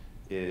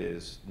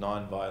is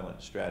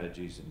nonviolent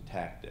strategies and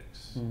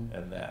tactics,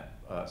 and that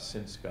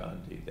since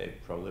Gandhi they've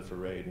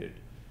proliferated,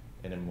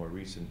 and in more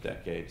recent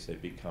decades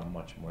they've become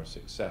much more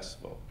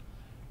successful.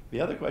 The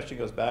other question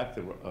goes back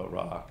to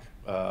Iraq,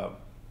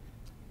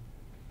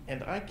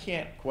 and I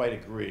can't quite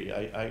agree.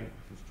 I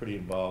was pretty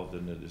involved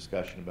in the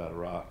discussion about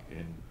Iraq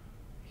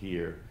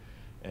here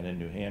and in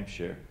New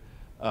Hampshire.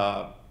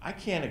 I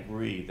can't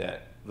agree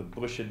that the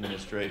Bush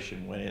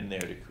administration went in there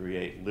to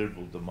create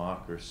liberal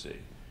democracy.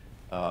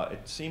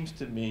 It seems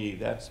to me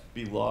that's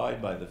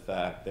belied by the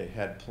fact they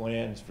had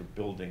plans for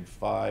building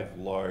 5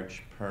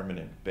 large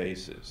permanent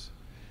bases,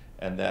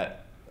 and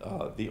that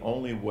the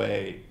only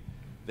way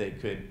the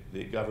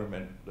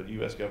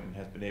U.S. government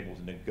has been able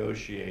to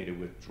negotiate a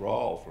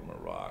withdrawal from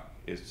Iraq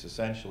is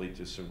essentially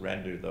to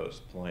surrender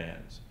those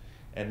plans.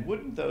 And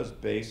wouldn't those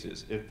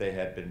bases, if they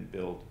had been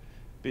built,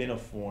 been a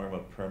form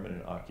of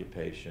permanent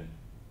occupation?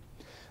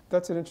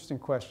 That's an interesting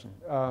question,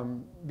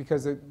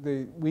 because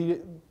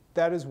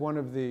that is one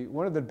of the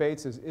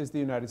debates is the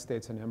United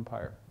States an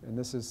empire, and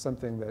this is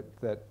something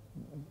that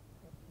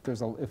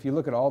if you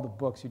look at all the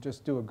books, you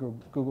just do a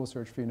Google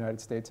search for United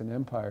States and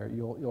empire,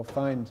 you'll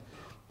find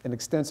an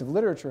extensive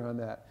literature on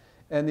that.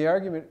 And the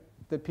argument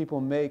that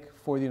people make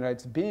for the United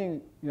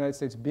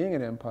States being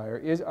an empire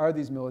are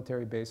these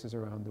military bases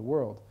around the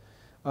world.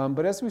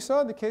 But as we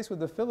saw in the case with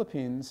the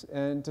Philippines,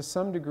 and to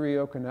some degree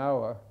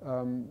Okinawa,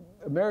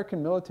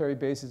 American military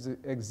bases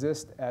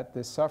exist at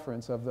the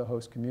sufferance of the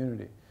host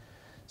community.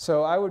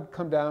 So I would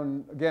come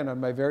down, again, on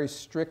my very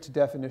strict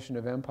definition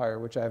of empire,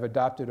 which I've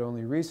adopted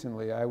only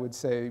recently. I would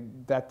say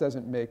that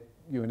doesn't make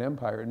you an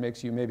empire. It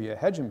makes you maybe a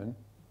hegemon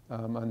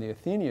on the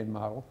Athenian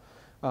model,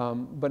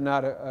 but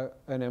not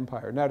an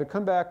empire. Now, to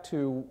come back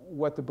to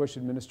what the Bush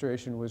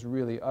administration was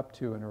really up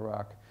to in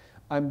Iraq,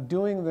 I'm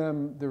doing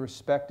them the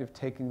respect of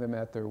taking them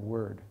at their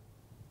word.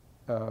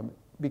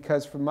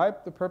 Because for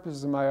the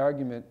purposes of my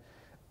argument,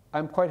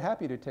 I'm quite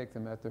happy to take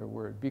them at their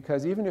word.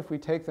 Because even if we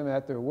take them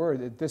at their word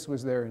that this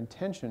was their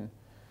intention,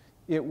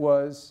 it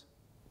was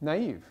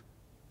naive.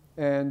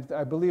 And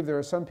I believe there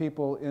are some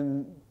people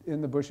in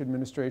the Bush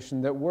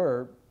administration that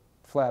were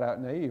flat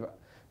out naive.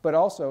 But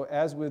also,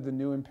 as with the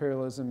new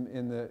imperialism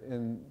in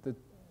the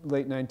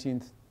late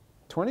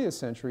 20th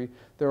century,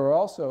 there were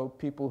also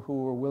people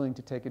who were willing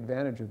to take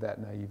advantage of that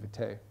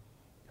naivete,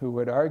 who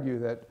would argue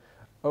that,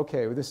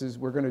 okay,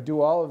 we're going to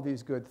do all of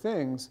these good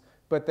things,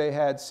 but they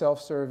had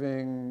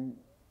self-serving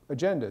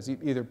agendas,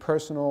 either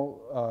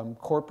personal,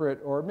 corporate,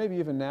 or maybe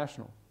even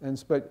national.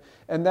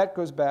 And that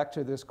goes back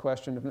to this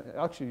question of,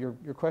 actually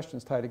your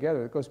questions tie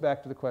together, it goes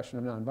back to the question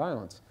of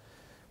nonviolence.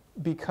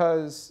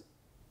 Because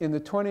in the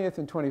 20th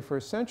and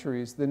 21st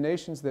centuries, the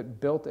nations that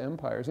built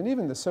empires, and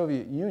even the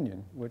Soviet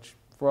Union, which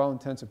for all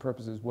intents and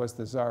purposes was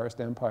the Tsarist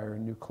empire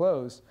in new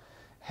clothes,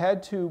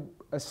 had to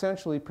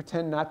essentially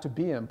pretend not to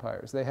be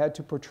empires. They had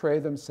to portray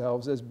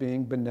themselves as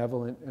being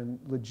benevolent and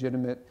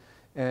legitimate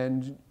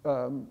and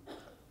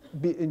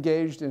be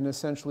engaged in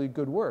essentially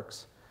good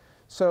works.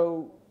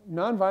 So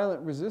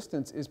nonviolent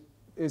resistance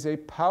is a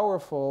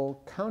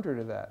powerful counter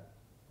to that.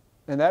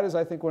 And that is,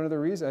 I think, one of the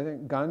reasons. I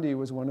think Gandhi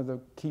was one of the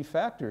key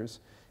factors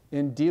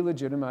in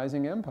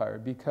delegitimizing empire,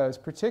 because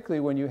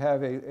particularly when you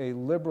have a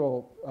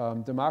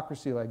liberal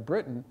democracy like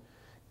Britain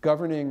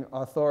governing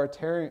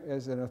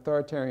as an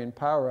authoritarian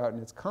power out in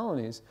its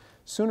colonies,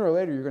 sooner or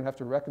later you're going to have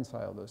to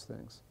reconcile those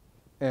things.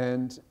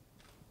 And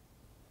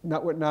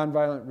what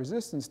nonviolent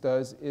resistance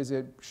does is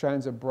it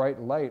shines a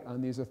bright light on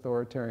these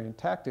authoritarian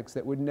tactics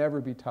that would never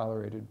be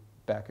tolerated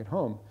back at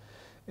home.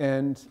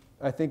 And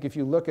I think if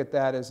you look at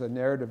that as a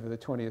narrative of the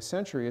 20th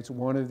century, it's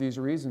one of these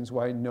reasons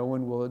why no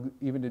one will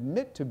even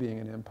admit to being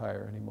an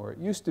empire anymore. It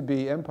used to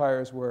be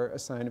empires were a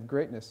sign of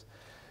greatness.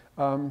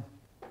 I'm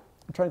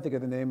trying to think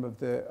of the name of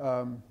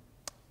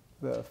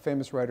the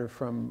famous writer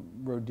from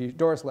Rhodesia,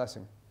 Doris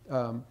Lessing,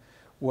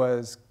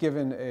 was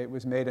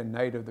made a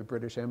knight of the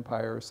British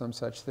Empire or some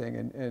such thing.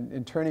 And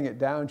in turning it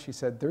down, she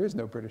said, there is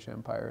no British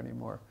Empire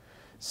anymore.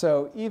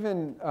 So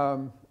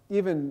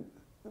even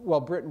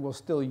while Britain will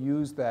still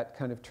use that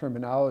kind of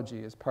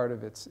terminology as part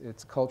of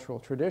its cultural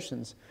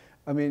traditions,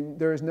 I mean,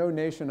 there is no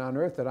nation on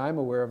earth that I'm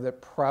aware of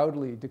that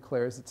proudly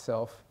declares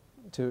itself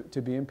to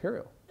be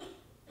imperial.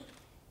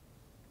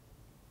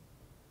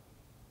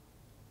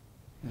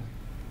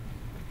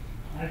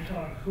 I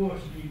taught a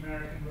course in the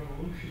American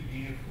Revolution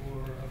here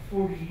for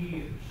 40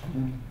 years.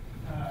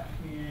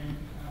 And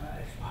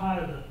as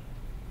part of the...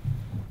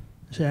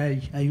 So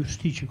I used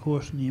to teach a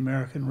course in the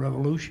American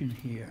Revolution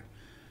here.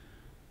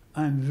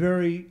 I'm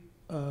very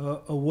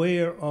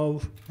aware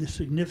of the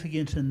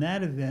significance in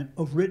that event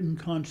of written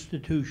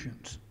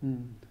constitutions.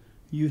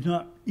 You've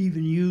not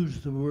even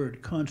used the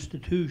word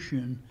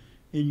constitution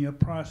in your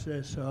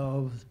process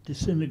of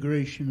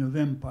disintegration of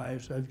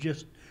empires. I've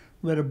just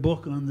read a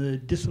book on the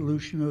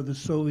dissolution of the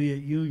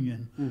Soviet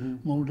Union.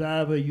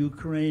 Moldova,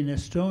 Ukraine,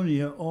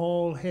 Estonia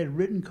all had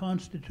written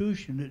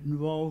constitution that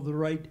involved the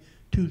right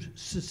to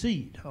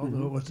secede,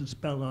 although it wasn't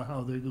spelled out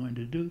how they're going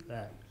to do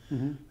that.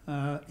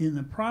 In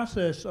the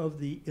process of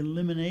the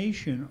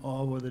elimination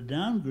of, or the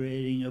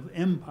downgrading of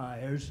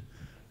empires,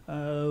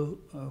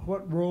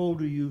 what role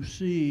do you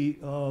see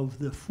of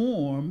the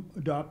form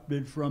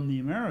adopted from the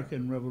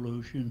American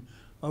Revolution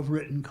of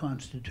written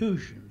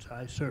constitutions?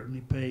 I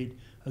certainly paid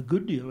a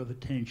good deal of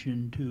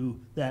attention to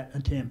that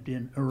attempt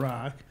in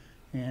Iraq,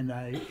 and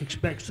I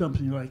expect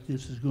something like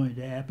this is going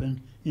to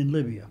happen in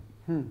Libya.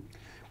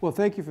 Well,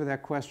 thank you for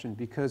that question,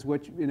 because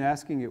in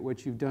asking it,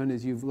 what you've done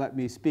is you've let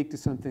me speak to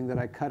something that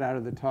I cut out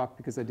of the talk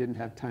because I didn't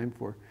have time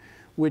for,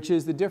 which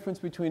is the difference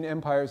between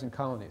empires and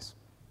colonies.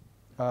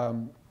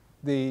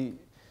 The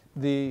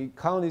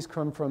colonies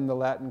come from the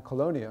Latin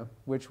colonia,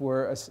 which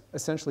were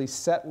essentially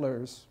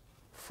settlers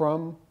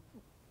from,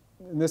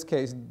 in this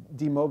case,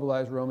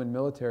 demobilized Roman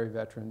military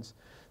veterans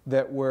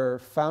that were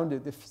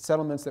founded, the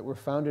settlements that were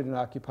founded in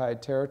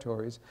occupied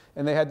territories,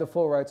 and they had the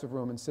full rights of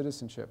Roman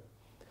citizenship.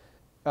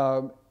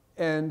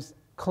 And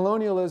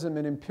colonialism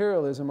and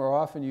imperialism are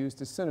often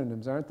used as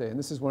synonyms, aren't they? And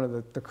this is one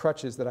of the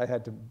crutches that I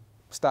had to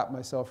stop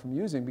myself from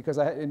using, because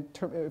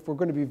if we're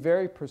going to be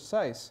very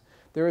precise,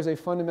 there is a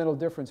fundamental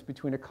difference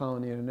between a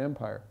colony and an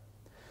empire.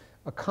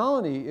 A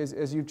colony is,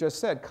 as you've just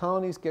said,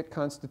 colonies get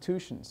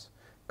constitutions.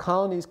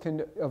 Colonies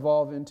can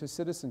evolve into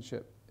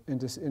citizenship,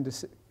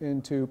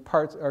 into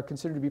parts, are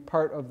considered to be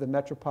part of the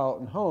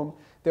metropolitan home.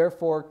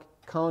 Therefore,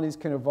 colonies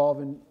can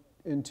evolve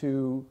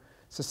into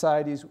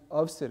societies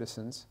of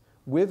citizens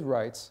with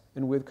rights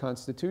and with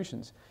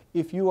constitutions.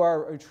 If you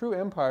are a true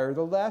empire,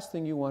 the last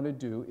thing you want to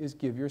do is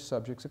give your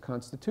subjects a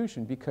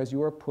constitution, because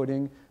you are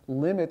putting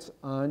limits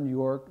on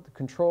the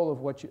control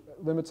of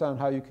limits on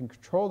how you can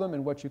control them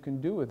and what you can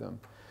do with them.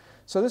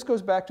 So this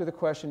goes back to the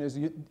question, is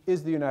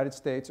the United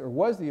States, or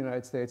was the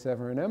United States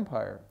ever an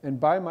empire? And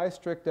by my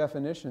strict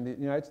definition, the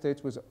United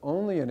States was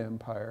only an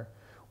empire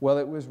while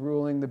it was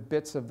ruling the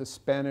bits of the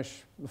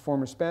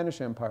former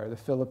Spanish Empire, the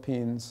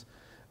Philippines,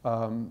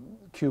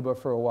 Cuba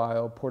for a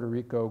while, Puerto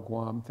Rico,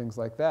 Guam, things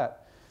like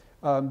that.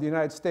 The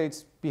United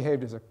States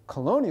behaved as a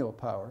colonial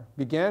power,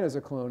 began as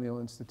a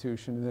colonial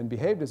institution, and then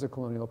behaved as a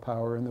colonial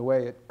power in the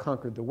way it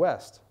conquered the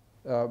West.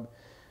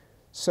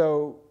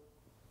 So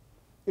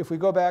if we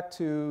go back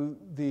to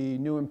the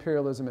new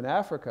imperialism in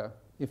Africa,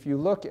 if you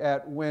look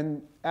at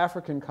when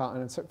African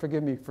continents,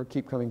 forgive me for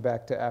keep coming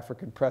back to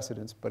African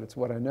precedents, but it's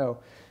what I know,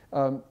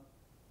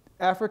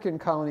 African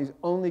colonies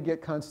only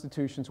get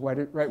constitutions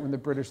right when the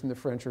British and the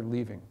French are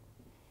leaving.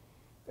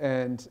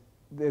 And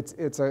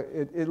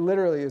it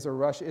literally is a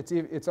rush.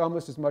 It's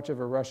almost as much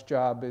of a rush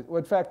job.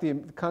 In fact, the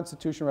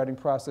constitution writing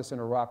process in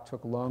Iraq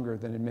took longer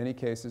than in many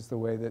cases the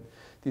way that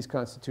these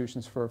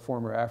constitutions for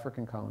former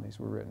African colonies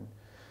were written.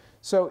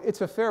 So it's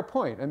a fair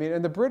point. I mean,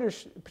 and the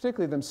British,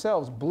 particularly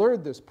themselves,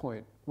 blurred this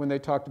point when they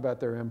talked about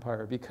their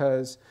empire,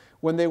 because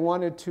when they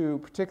wanted to,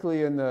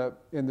 particularly in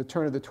the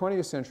turn of the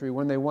 20th century,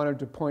 when they wanted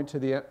to point to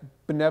the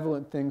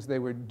benevolent things they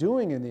were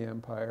doing in the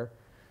empire,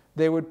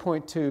 they would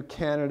point to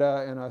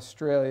Canada and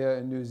Australia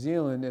and New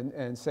Zealand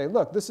and say,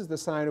 look, this is the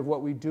sign of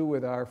what we do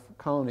with our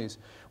colonies.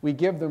 We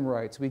give them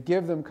rights, we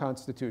give them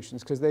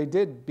constitutions, because they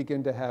did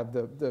begin to have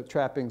the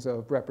trappings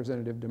of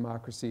representative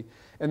democracy.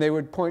 And they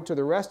would point to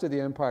the rest of the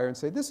empire and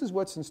say, this is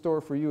what's in store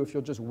for you if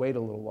you'll just wait a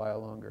little while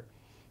longer.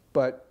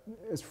 But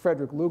as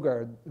Frederick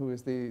Lugard, who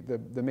is the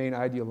main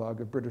ideologue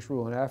of British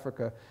rule in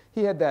Africa,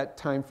 he had that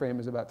time frame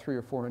as about 300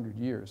 or 400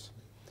 years.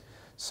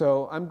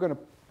 So I'm going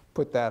to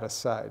put that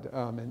aside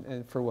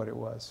and for what it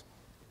was.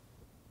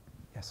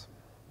 Yes?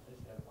 I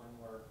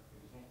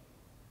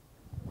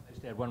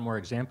just add one more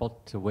example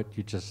to what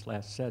you just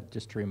last said,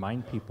 just to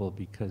remind people,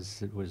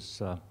 because it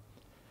was a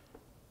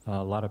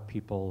lot of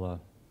people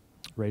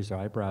raised their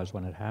eyebrows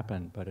when it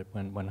happened, but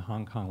when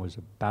Hong Kong was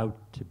about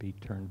to be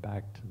turned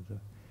back to the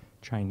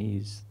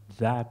Chinese,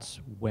 that's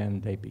when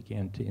they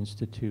began to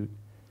institute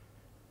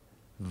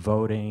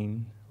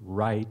voting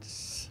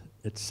rights,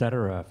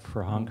 etc.,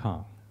 for Hong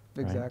Kong.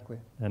 Exactly.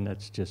 Right? And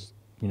that's just,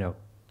 you know,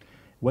 it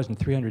wasn't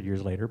 300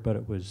 years later, but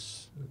it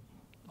was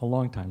a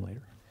long time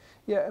later.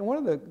 Yeah, and one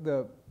of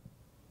the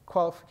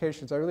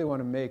qualifications I really want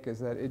to make is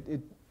that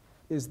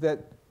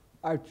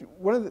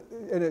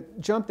and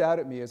it jumped out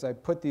at me as I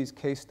put these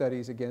case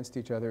studies against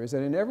each other, is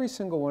that in every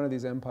single one of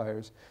these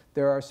empires,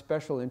 there are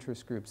special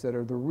interest groups that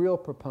are the real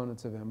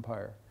proponents of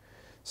empire.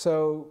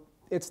 So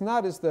it's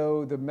not as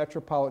though the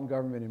metropolitan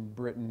government in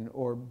Britain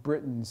or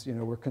Britons, you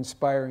know, were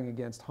conspiring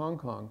against Hong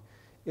Kong.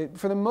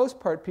 For the most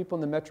part, people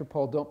in the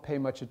metropole don't pay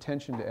much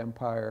attention to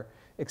empire,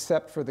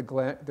 except for the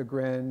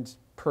grand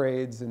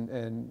parades and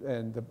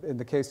in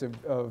the case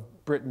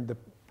of Britain,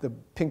 the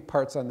pink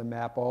parts on the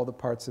map. All the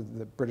parts of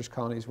the British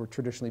colonies were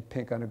traditionally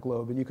pink on a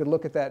globe, and you could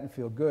look at that and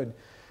feel good.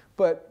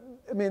 But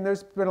I mean,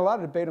 there's been a lot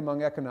of debate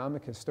among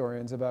economic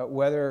historians about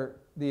whether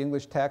the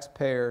English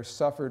taxpayer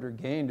suffered or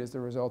gained as a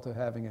result of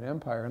having an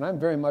empire. And I'm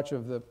very much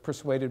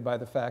persuaded by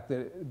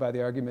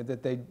the argument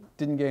that they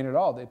didn't gain at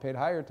all. They paid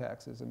higher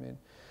taxes. I mean,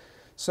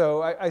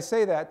 so I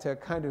say that to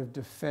kind of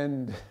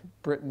defend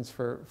Britons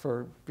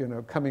for you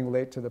know, coming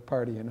late to the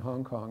party in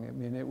Hong Kong. I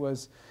mean,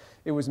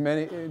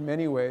 in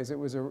many ways, it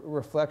was a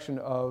reflection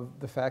of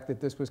the fact that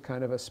this was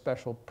kind of a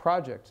special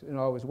project. It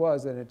always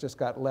was, and it just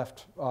got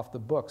left off the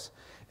books.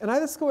 And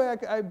that's the way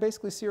I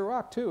basically see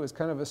Iraq, too, as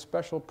kind of a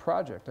special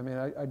project. I mean,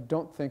 I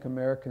don't think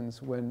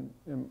Americans, when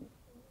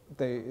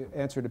they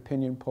answered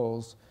opinion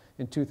polls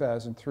in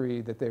 2003,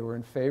 that they were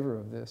in favor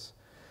of this.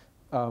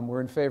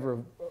 We're in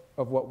favor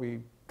of what we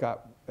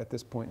got at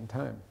this point in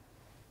time.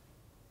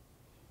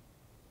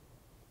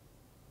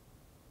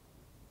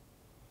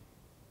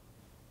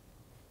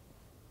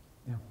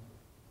 Yeah.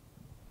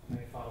 Let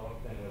me follow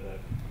up then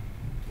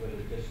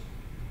with just.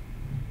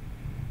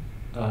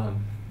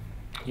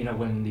 You know,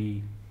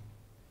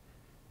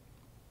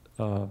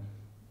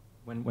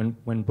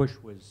 when Bush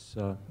was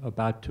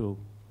about to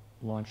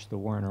launch the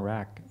war in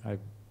Iraq,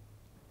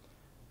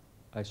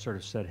 I sort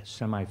of said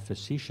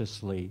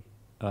semi-facetiously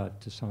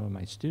to some of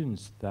my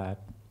students that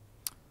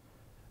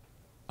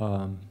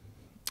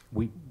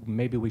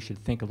maybe we should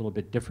think a little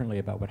bit differently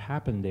about what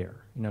happened there.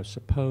 You know,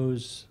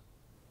 suppose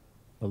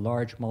a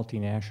large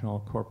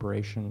multinational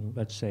corporation,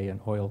 let's say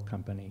an oil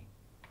company,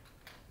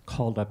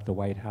 called up the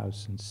White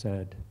House and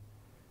said,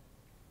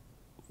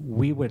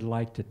 we would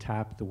like to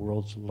tap the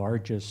world's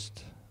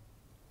largest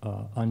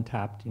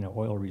untapped, you know,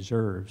 oil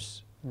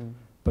reserves,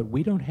 but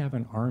we don't have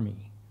an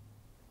army.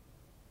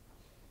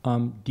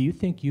 Do you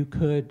think you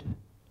could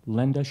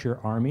lend us your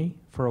army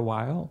for a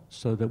while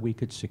so that we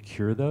could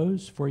secure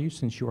those for you,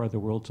 since you are the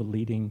world's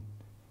leading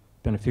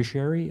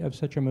beneficiary of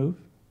such a move?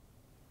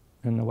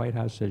 And the White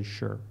House says,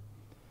 sure.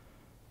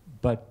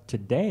 But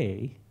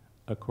today,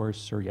 of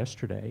course, or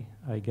yesterday,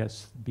 I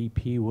guess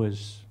BP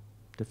was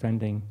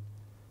defending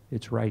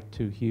its right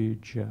to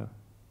huge,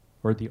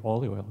 or all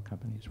the oil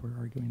companies were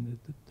arguing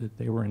that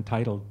they were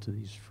entitled to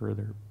these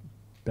further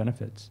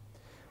benefits.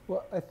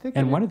 Well, I think.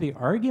 And one of the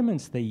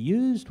arguments they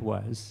used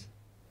was,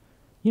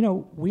 you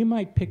know, we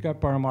might pick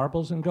up our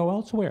marbles and go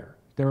elsewhere.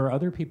 There are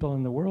other people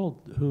in the world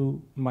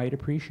who might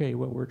appreciate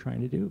what we're trying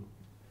to do.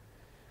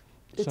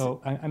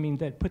 So, I mean,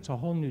 that puts a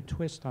whole new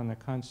twist on the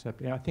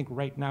concept. And I think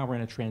right now we're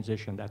in a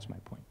transition. That's my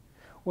point.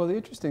 Well, the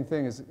interesting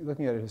thing is,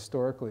 looking at it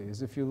historically,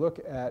 is if you look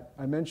at,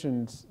 I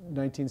mentioned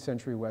 19th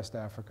century West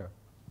Africa,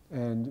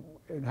 and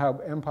how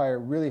empire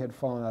really had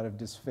fallen out of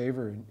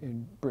disfavor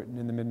in Britain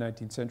in the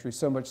mid-19th century,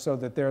 so much so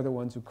that they're the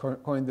ones who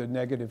coined the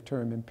negative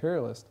term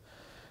imperialist.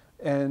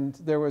 And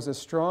there was a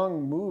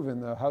strong move in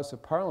the House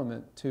of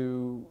Parliament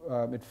to,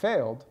 it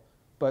failed,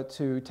 but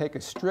to take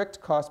a strict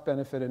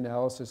cost-benefit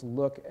analysis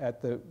look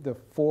at the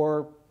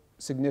four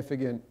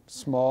significant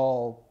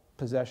small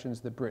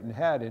possessions that Britain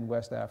had in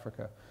West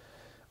Africa,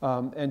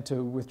 and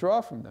to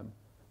withdraw from them.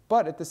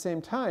 But at the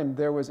same time,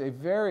 there was a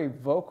very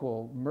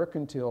vocal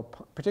mercantile,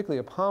 particularly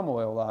a palm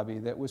oil lobby,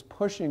 that was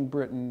pushing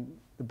Britain,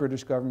 the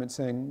British government,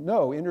 saying,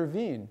 no,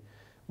 intervene.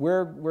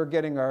 We're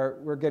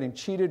getting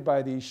cheated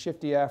by these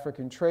shifty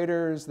African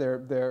traders.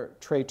 They're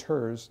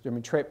traiteurs, I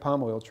mean,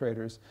 palm oil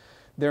traders.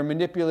 They're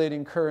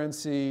manipulating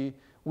currency.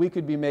 we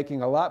could be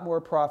making a lot more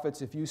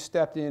profits if you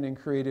stepped in and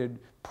created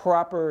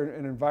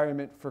an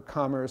environment for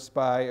commerce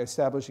by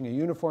establishing a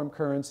uniform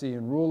currency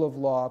and rule of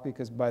law,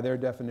 because by their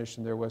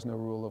definition there was no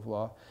rule of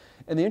law.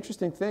 And the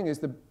interesting thing is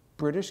the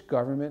British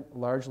government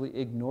largely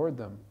ignored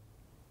them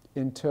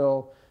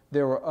until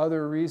there were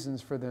other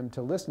reasons for them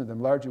to listen to them,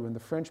 largely when the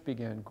French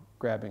began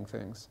grabbing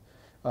things.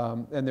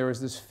 And there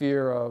was this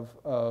fear of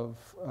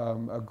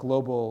a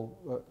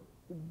global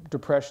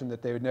depression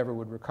that they never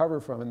would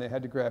recover from, and they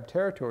had to grab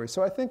territory.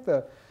 So I think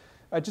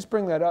I just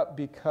bring that up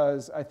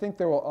because I think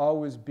there will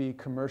always be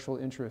commercial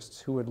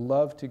interests who would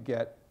love to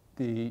get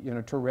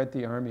to rent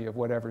the army of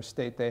whatever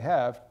state they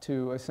have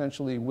to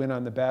essentially win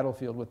on the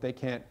battlefield what they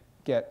can't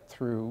get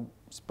through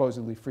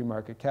supposedly free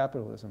market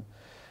capitalism.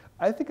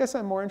 I guess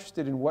I'm more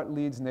interested in what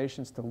leads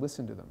nations to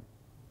listen to them.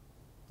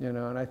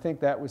 And I think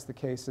that was the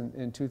case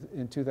in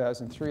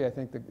 2003. I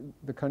think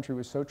the country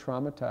was so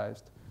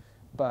traumatized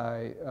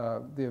by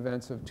the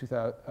events of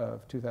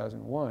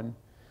 2001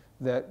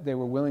 that they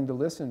were willing to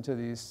listen to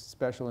these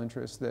special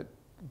interests that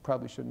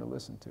probably shouldn't have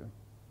listened to.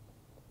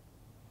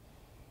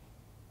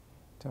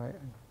 So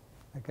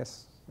I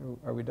guess,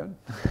 are we done?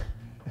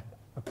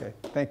 Okay,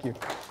 thank you.